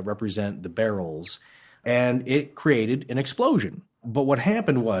kind of represent the barrels, and it created an explosion. But what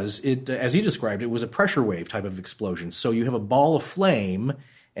happened was, as he described, it was a pressure wave type of explosion. So you have a ball of flame,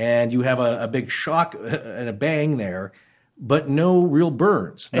 and you have a big shock and a bang there, but no real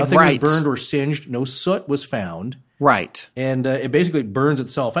burns. Nothing was burned or singed. No soot was found. Right. And it basically burns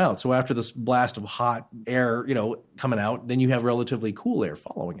itself out. So after this blast of hot air, coming out, then you have relatively cool air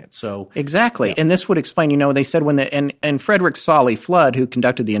following it. So exactly. Yeah. And this would explain, they said when and Frederick Solly Flood, who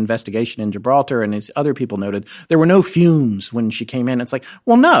conducted the investigation in Gibraltar, and his other people noted there were no fumes when she came in. It's like,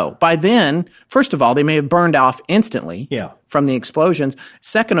 well, no. By then, first of all, they may have burned off instantly from the explosions.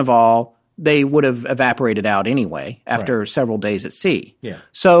 Second of all, they would have evaporated out anyway after several days at sea. Yeah.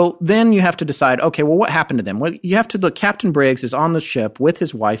 So then you have to decide, okay, well, what happened to them? Well, you have to look. Captain Briggs is on the ship with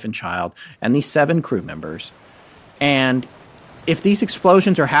his wife and child and these 7 crew members. And if these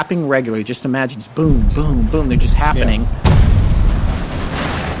explosions are happening regularly, just imagine it's boom, boom, boom. They're just happening. Yeah.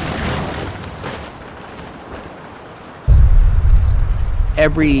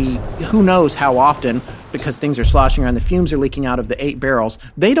 Who knows how often, because things are sloshing around, the fumes are leaking out of the 8 barrels.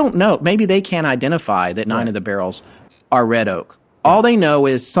 They don't know. Maybe they can't identify that 9 of the barrels are red oak. All they know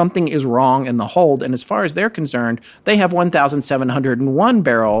is something is wrong in the hold, and as far as they're concerned, they have 1,701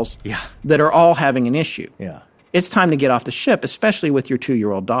 barrels that are all having an issue. Yeah. It's time to get off the ship, especially with your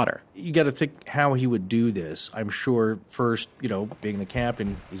 2-year-old daughter. You got to think how he would do this. I'm sure first, being the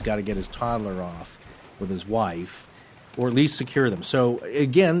captain, he's got to get his toddler off with his wife, or at least secure them. So,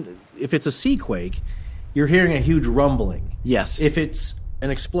 again, if it's a sea quake, you're hearing a huge rumbling. Yes. If it's an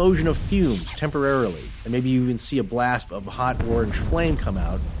explosion of fumes temporarily, and maybe you even see a blast of hot orange flame come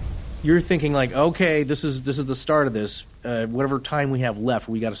out, you're thinking like, okay, this is the start of this. Whatever time we have left,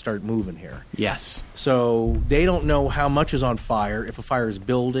 we got to start moving here. Yes. So they don't know how much is on fire, if a fire is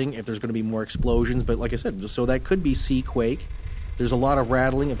building, if there's going to be more explosions. But like I said, so that could be sea quake. There's a lot of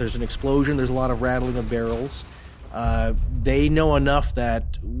rattling. If there's an explosion, there's a lot of rattling of barrels. They know enough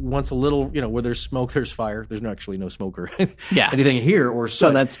that once a little, where there's smoke, there's fire. There's actually no smoke or anything here. Or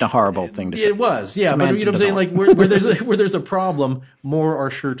so that's a horrible thing to say. It was, yeah. But you know what I'm saying? Like where there's a problem, more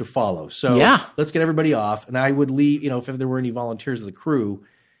are sure to follow. So let's get everybody off. And I would leave, if there were any volunteers of the crew,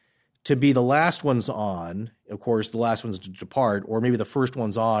 to be the last ones on. Of course, the last ones to depart, or maybe the first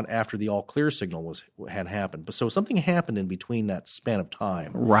ones on after the all clear signal had happened. But so something happened in between that span of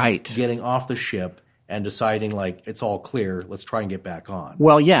time. Right. Getting off the ship and deciding, like, it's all clear, let's try and get back on.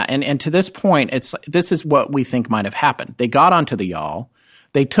 Well, yeah, and to this point, this is what we think might have happened. They got onto the yawl.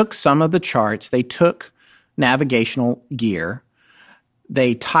 They took some of the charts. They took navigational gear.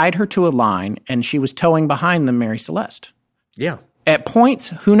 They tied her to a line, and she was towing behind the Mary Celeste. Yeah. At points,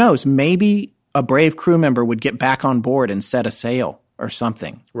 who knows, maybe a brave crew member would get back on board and set a sail or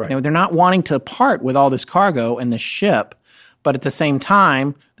something. Right. They're not wanting to part with all this cargo and the ship, but at the same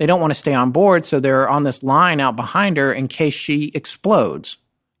time, they don't want to stay on board, so they're on this line out behind her in case she explodes.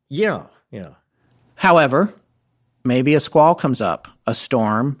 Yeah. However, maybe a squall comes up, a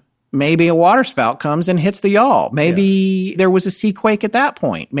storm. Maybe a waterspout comes and hits the yawl. Maybe there was a sea quake at that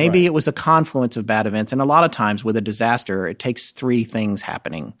point. Maybe it was a confluence of bad events. And a lot of times with a disaster, it takes 3 things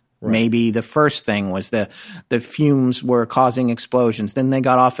happening. Right. Maybe the first thing was the fumes were causing explosions. Then they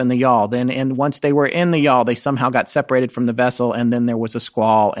got off in the yawl. And once they were in the yawl, they somehow got separated from the vessel, and then there was a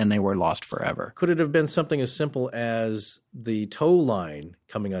squall, and they were lost forever. Could it have been something as simple as the tow line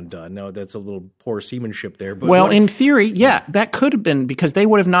coming undone? Now, that's a little poor seamanship there. But in theory, that could have been, because they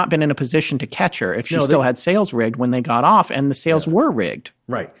would have not been in a position to catch her if she still had sails rigged when they got off, and the sails were rigged.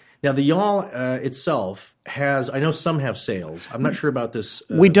 Right. Now, the yawl itself has, I know some have sails. I'm not sure about this.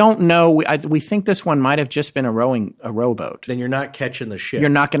 We don't know. We think this one might have just been a rowboat. Then you're not catching the ship. You're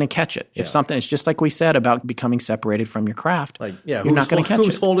not going to catch it. If something, it's just like we said about becoming separated from your craft. You're not going to catch it.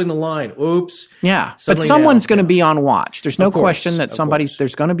 Who's holding the line? Oops. Yeah, but someone's going to be on watch. There's no question that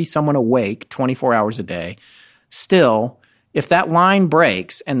there's going to be someone awake 24 hours a day. Still, if that line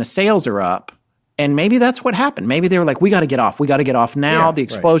breaks and the sails are up, and maybe that's what happened. Maybe they were like, we got to get off. We got to get off now. Yeah, the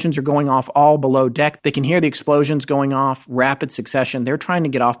explosions are going off all below deck. They can hear the explosions going off, rapid succession. They're trying to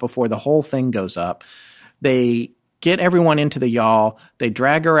get off before the whole thing goes up. They get everyone into the yawl. They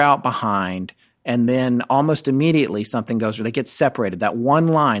drag her out behind. And then almost immediately something goes where they get separated. That one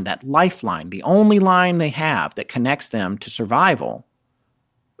line, that lifeline, the only line they have that connects them to survival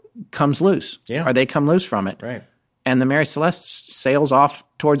comes loose. Yeah. Or they come loose from it. Right. And the Mary Celeste sails off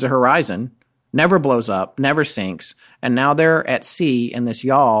towards the horizon. Never blows up, never sinks, and now they're at sea in this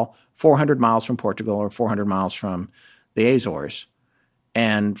yawl 400 miles from Portugal or 400 miles from the Azores,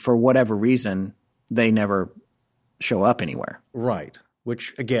 and for whatever reason, they never show up anywhere. Right,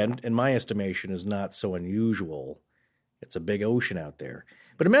 which, again, in my estimation, is not so unusual. It's a big ocean out there.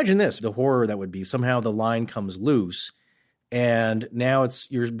 But imagine this, the horror that would be somehow the line comes loose, and now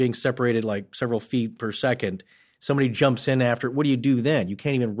you're being separated like several feet per second. Somebody jumps in after. What do you do then? You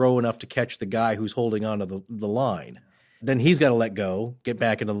can't even row enough to catch the guy who's holding onto the line. Then he's got to let go, get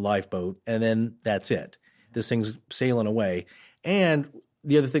back into the lifeboat, and then that's it. This thing's sailing away. And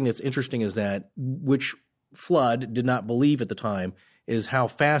the other thing that's interesting is that, which Flood did not believe at the time, is how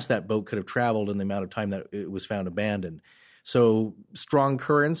fast that boat could have traveled in the amount of time that it was found abandoned. So strong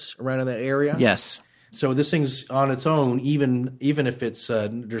currents around in that area. Yes. So this thing's on its own, even if it's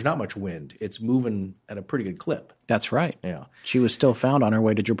there's not much wind, it's moving at a pretty good clip. That's right. Yeah, she was still found on her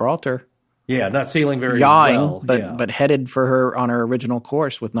way to Gibraltar. Yeah, not sailing very yawing, well, but headed for her on her original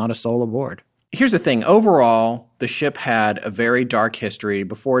course with not a soul aboard. Here's the thing: overall, the ship had a very dark history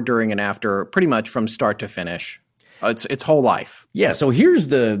before, during, and after, pretty much from start to finish. Its whole life. Yeah, so here's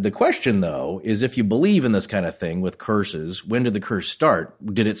the question, though, is if you believe in this kind of thing with curses, when did the curse start?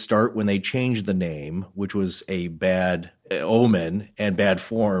 Did it start when they changed the name, which was a bad omen and bad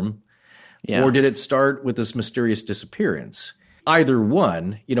form? Yeah. Or did it start with this mysterious disappearance? Either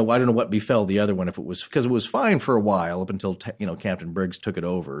one, I don't know what befell the other one, if it was because it was fine for a while up until Captain Briggs took it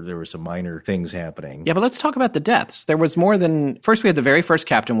over. There were some minor things happening. Yeah, but let's talk about the deaths. There was more than first. We had the very first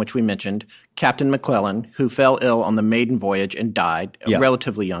captain, which we mentioned, Captain McClellan, who fell ill on the maiden voyage and died. A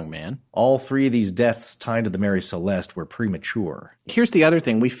relatively young man. All three of these deaths tied to the Mary Celeste were premature. Here's the other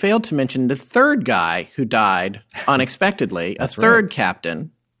thing: we failed to mention the third guy who died unexpectedly. That's a third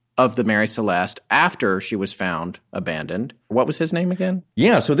captain of the Mary Celeste after she was found abandoned. What was his name again?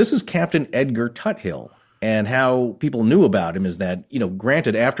 Yeah, so this is Captain Edgar Tuthill. And how people knew about him is that,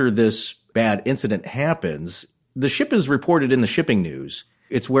 granted, after this bad incident happens, the ship is reported in the shipping news,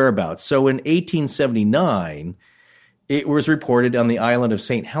 its whereabouts. So in 1879, it was reported on the island of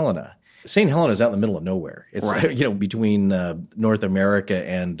St. Helena. St. Helena is out in the middle of nowhere. It's, between North America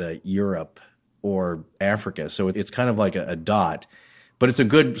and Europe or Africa. So it's kind of like a dot. But it's a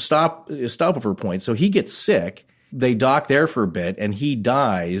good stopover point. So he gets sick. They dock there for a bit, and he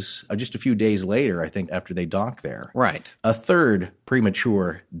dies just a few days later, I think, after they dock there. Right. A third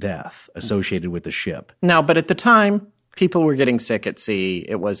premature death associated with the ship. Now, but at the time, people were getting sick at sea.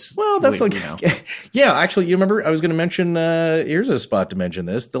 It was... Well, that's Yeah, actually, you remember, I was going to mention, here's a spot to mention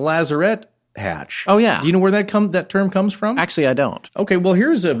this, the Lazarette hatch. Oh, yeah. Do you know where that term comes from? Actually, I don't. Okay, well,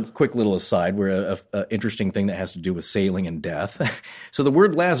 here's a quick little aside where a interesting thing that has to do with sailing and death. So the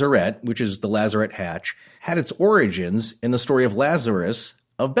word Lazarette, which is the Lazarette hatch, had its origins in the story of Lazarus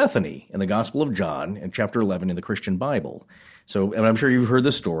of Bethany in the Gospel of John in chapter 11 in the Christian Bible. So, and I'm sure you've heard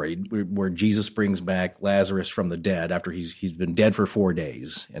the story where Jesus brings back Lazarus from the dead after he's been dead for 4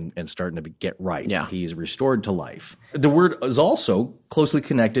 days and starting to get right. Yeah. He's restored to life. The word is also closely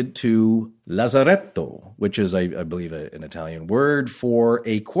connected to lazaretto, which is, I believe, an Italian word for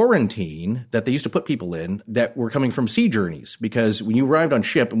a quarantine that they used to put people in that were coming from sea journeys. Because when you arrived on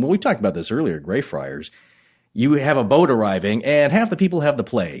ship, and we talked about this earlier, Greyfriars, you have a boat arriving and half the people have the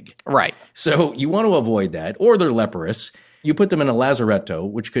plague. Right. So you want to avoid that, or they're leprous. You put them in a lazaretto,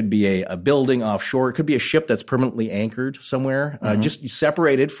 which could be a building offshore. It could be a ship that's permanently anchored somewhere, just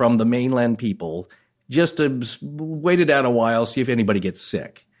separated from the mainland people, just to wait it out a while, see if anybody gets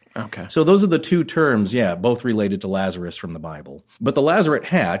sick. Okay. So those are the two terms, both related to Lazarus from the Bible. But the Lazarette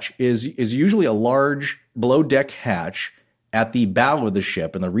hatch is usually a large below-deck hatch at the bow of the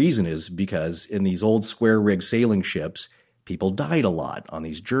ship, and the reason is because in these old square-rig sailing ships, people died a lot on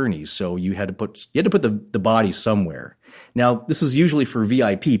these journeys, so you had to put the body somewhere. Now, this is usually for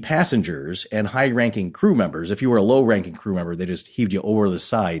VIP passengers and high-ranking crew members. If you were a low-ranking crew member, they just heaved you over the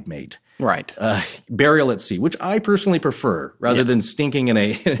side, mate. Right. Burial at sea, which I personally prefer, rather than stinking in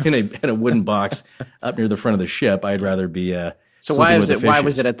a wooden box up near the front of the ship. I'd rather be. So why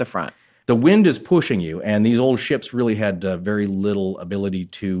was it at the front? The wind is pushing you, and these old ships really had very little ability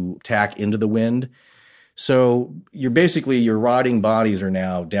to tack into the wind. So your rotting bodies are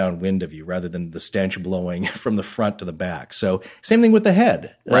now downwind of you rather than the stench blowing from the front to the back. So same thing with the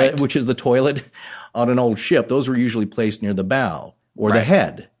head, right. Which is the toilet on an old ship. Those were usually placed near the bow or the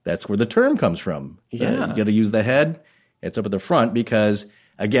head. That's where the term comes from. Yeah. You got to use the head. It's up at the front because,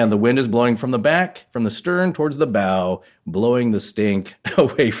 again, the wind is blowing from the back, from the stern towards the bow, blowing the stink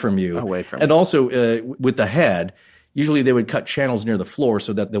away from you. And also with the head, usually they would cut channels near the floor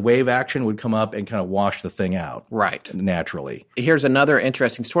so that the wave action would come up and kind of wash the thing out. Right. Naturally. Here's another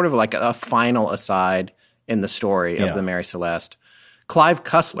interesting, sort of like a final aside in the story of the Mary Celeste. Clive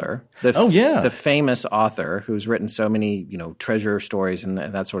Cussler, the famous author who's written so many, treasure stories and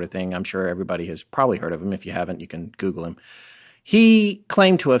that sort of thing. I'm sure everybody has probably heard of him. If you haven't, you can Google him. He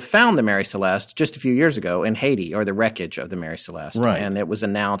claimed to have found the Mary Celeste just a few years ago in Haiti, or the wreckage of the Mary Celeste. Right. And it was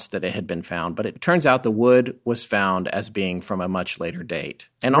announced that it had been found. But it turns out the wood was found as being from a much later date.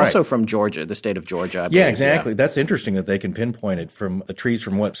 And also from Georgia, the state of Georgia, I believe. Yeah, exactly. Yeah. That's interesting that they can pinpoint it from the trees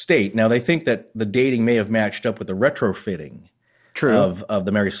from what state. Now, they think that the dating may have matched up with the retrofitting. True. Of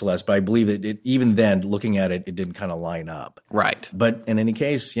the Mary Celeste, but I believe that even then, looking at it, it didn't kind of line up. Right. But in any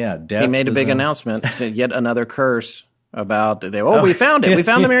case, death. He made a big announcement, yet another curse about, we found it. We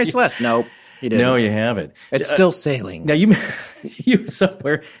found the Mary Celeste. Nope, he didn't. No, you haven't. It's still sailing. Now, you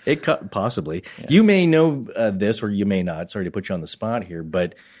somewhere, possibly. Yeah. You may know this or you may not. Sorry to put you on the spot here,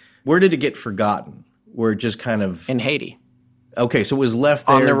 but where did it get forgotten? Where it just kind of... In Haiti. Okay, so it was left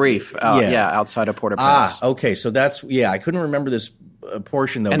there. On the reef, outside of Port-au-Prince. Okay, so that's, I couldn't remember this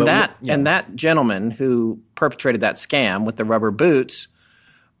portion, though. And that gentleman who perpetrated that scam with the rubber boots,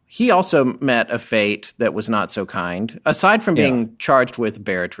 he also met a fate that was not so kind. Aside from being charged with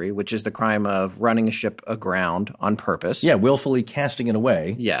barratry, which is the crime of running a ship aground on purpose. Yeah, willfully casting it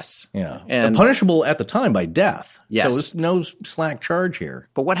away. Yes. Yeah. And punishable at the time by death. Yes. So there's no slack charge here.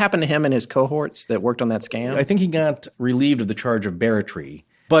 But what happened to him and his cohorts that worked on that scam? I think he got relieved of the charge of barratry.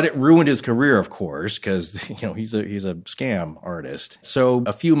 But it ruined his career, of course, because he's a scam artist. So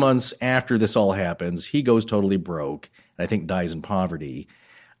a few months after this all happens, he goes totally broke, and I think dies in poverty.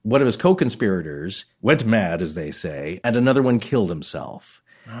 One of his co-conspirators went mad, as they say, and another one killed himself.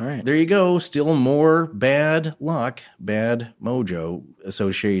 All right. There you go. Still more bad luck, bad mojo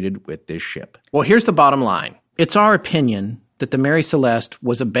associated with this ship. Well, here's the bottom line. It's our opinion that the Mary Celeste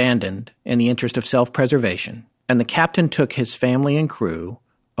was abandoned in the interest of self-preservation, and the captain took his family and crew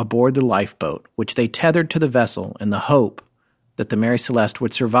aboard the lifeboat, which they tethered to the vessel in the hope that the Mary Celeste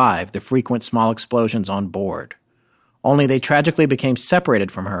would survive the frequent small explosions on board. Only they tragically became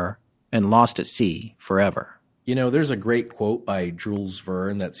separated from her and lost at sea forever. There's a great quote by Jules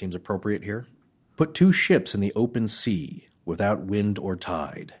Verne that seems appropriate here. Put two ships in the open sea without wind or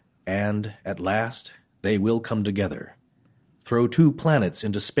tide, and at last they will come together. Throw two planets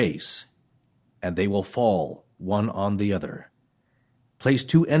into space, and they will fall one on the other. Place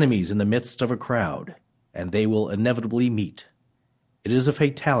two enemies in the midst of a crowd, and they will inevitably meet. It is a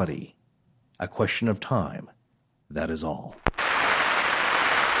fatality, a question of time. That is all.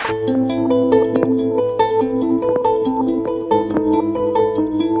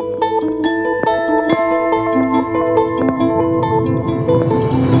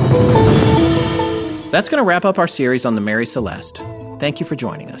 That's going to wrap up our series on the Mary Celeste. Thank you for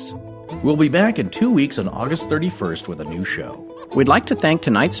joining us. We'll be back in 2 weeks on August 31st with a new show. We'd like to thank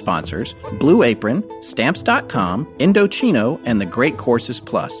tonight's sponsors, Blue Apron, Stamps.com, Indochino, and the Great Courses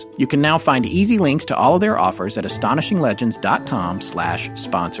Plus. You can now find easy links to all of their offers at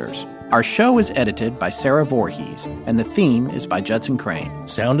astonishinglegends.com/sponsors. Our show is edited by Sarah Voorhees, and the theme is by Judson Crane.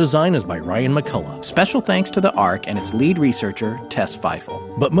 Sound design is by Ryan McCullough. Special thanks to the ARC and its lead researcher, Tess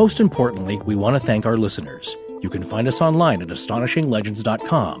Feifel. But most importantly, we want to thank our listeners. You can find us online at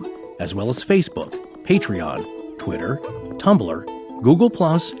astonishinglegends.com, as well as Facebook, Patreon, Twitter, Tumblr, Google+,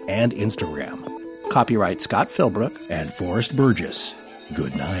 and Instagram. Copyright Scott Philbrook and Forrest Burgess.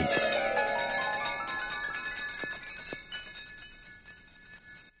 Good night.